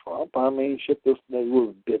Donald Trump. I mean, shit, this nigga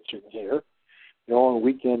was bitching here, on a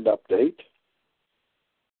weekend update.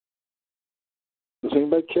 Does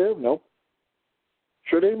anybody care? No.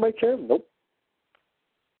 Should anybody care? Nope.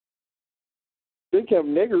 Speaking of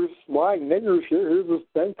niggers, lying niggers here, here's this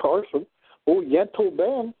Ben Carson. Old Yentl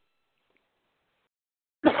Ben.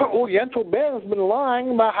 Old Yentl Ben has been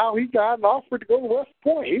lying about how he got an offer to go to West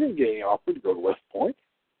Point. He didn't get any offer to go to West Point.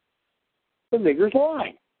 The nigger's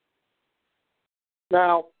lying.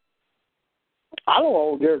 Now, I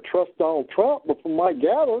don't dare trust Donald Trump, but from my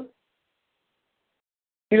gather,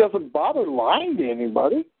 he doesn't bother lying to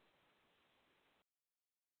anybody.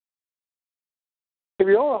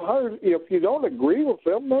 If you don't agree with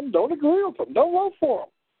them, then don't agree with them. Don't vote for them.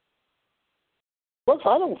 Look,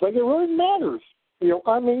 I don't think it really matters.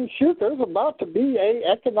 I mean, shoot, there's about to be an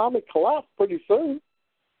economic collapse pretty soon.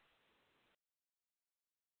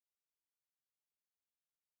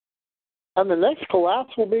 And the next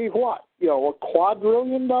collapse will be what? $2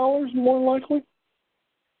 quadrillion more likely?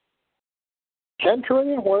 10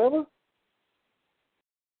 trillion, whatever.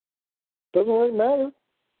 Doesn't really matter.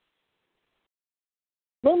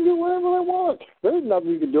 Let them do whatever they want. There's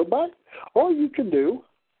nothing you can do about it. All you can do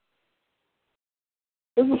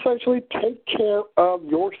is essentially take care of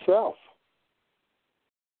yourself.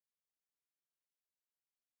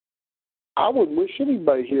 I wouldn't wish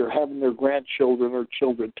anybody here having their grandchildren or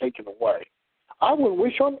children taken away. I wouldn't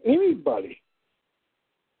wish on anybody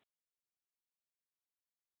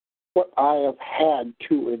what I have had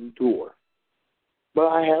to endure. But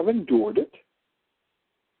I have endured it.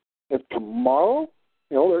 If tomorrow,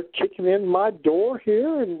 they're kicking in my door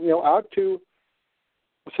here and, out to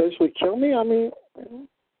essentially kill me, I mean,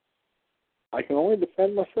 I can only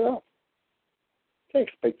defend myself. I can't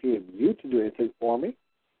expect any of you to do anything for me.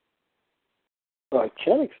 But I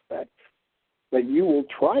can expect that you will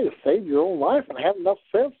try to save your own life and have enough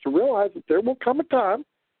sense to realize that there will come a time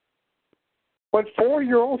when for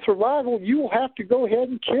your own survival, you will have to go ahead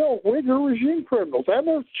and kill Uyghur regime criminals and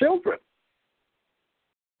their children.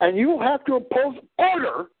 And you will have to impose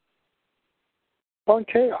order on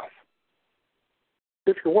chaos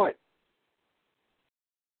if you're white.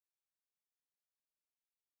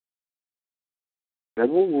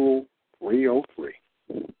 Federal Rule 303.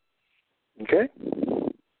 Okay?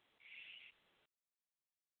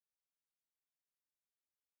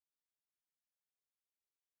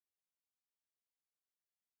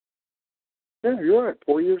 Yeah, you're right.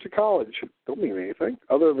 4 years of college don't mean anything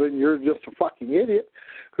other than you're just a fucking idiot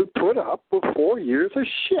who put up with 4 years of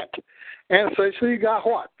shit. And essentially you got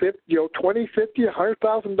what? $20, $50,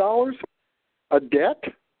 $100,000 a debt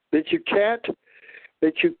that you can't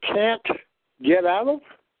get out of?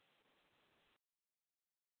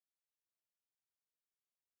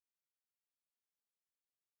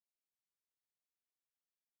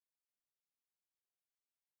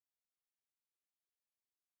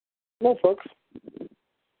 No, folks.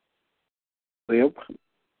 Live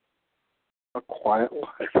a quiet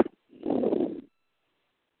life.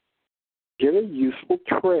 Get a useful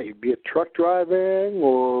trade, be it truck driving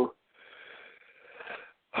or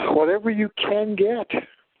whatever you can get.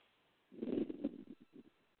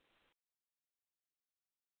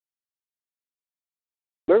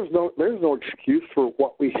 There's no excuse for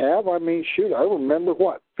what we have. I mean, shoot, I remember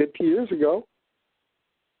 50 years ago,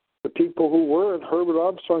 the people who were in Herbert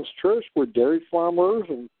Armstrong's church were dairy farmers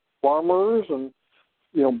and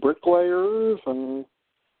bricklayers, and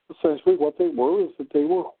essentially what they were is that they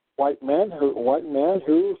were white men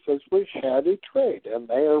who essentially had a trade, and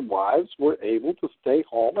their wives were able to stay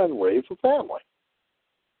home and raise a family.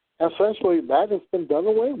 Essentially, that has been done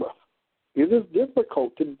away with. It is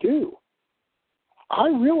difficult to do. I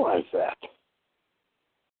realize that.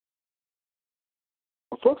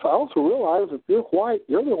 But folks, I also realize if you're white,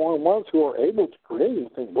 you're the only ones who are able to create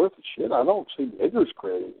anything worth a shit. I don't see niggers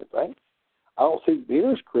creating anything. I don't see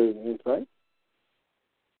beaters creating anything.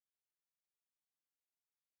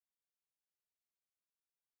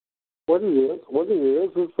 What it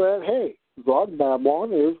is that, hey, Zog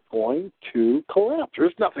Babylon is going to collapse.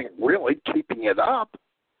 There's nothing really keeping it up.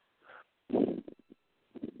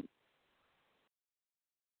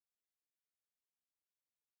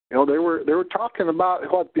 They were talking about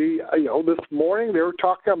this morning they were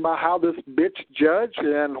talking about how this bitch judge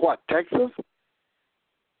in Texas,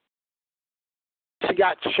 she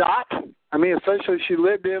got shot. I mean, essentially she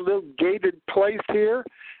lived in a little gated place here,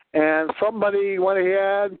 and somebody went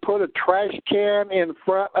ahead and put a trash can in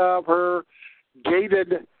front of her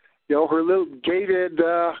gated, her little gated,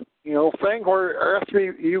 thing where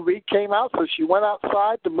SUV came out. So she went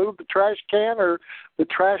outside to move the trash can or the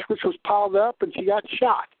trash which was piled up, and she got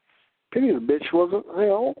shot. Pity the bitch wasn't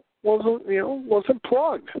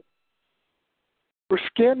plugged. We're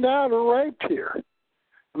skinned out or raped here.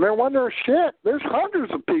 And they're wondering, shit, there's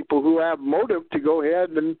hundreds of people who have motive to go ahead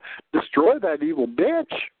and destroy that evil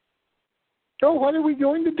bitch. So what are we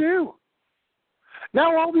going to do?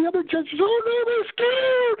 Now all the other judges, no, they're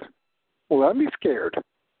scared. Well, let me be scared.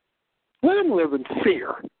 Let them live in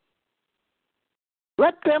fear.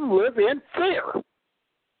 Let them live in fear.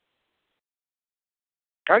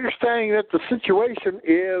 Understanding that the situation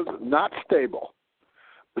is not stable.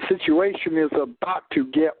 The situation is about to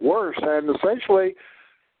get worse, and essentially,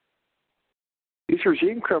 these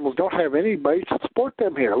regime criminals don't have anybody to support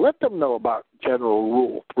them here. Let them know about General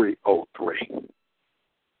Rule 303.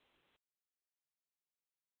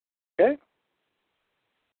 Okay?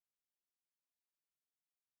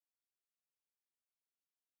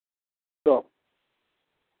 So,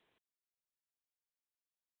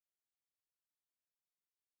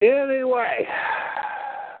 anyway,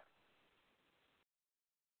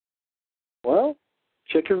 well,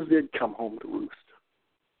 chickens did come home to roost.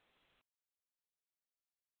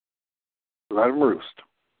 Let them roost.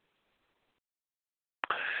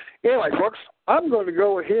 Anyway, folks, I'm going to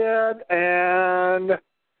go ahead and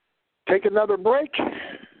take another break.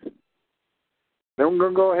 Then we're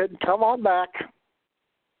going to go ahead and come on back.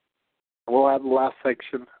 We'll have the last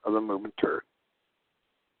section of the movement turret.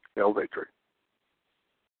 Hail victory.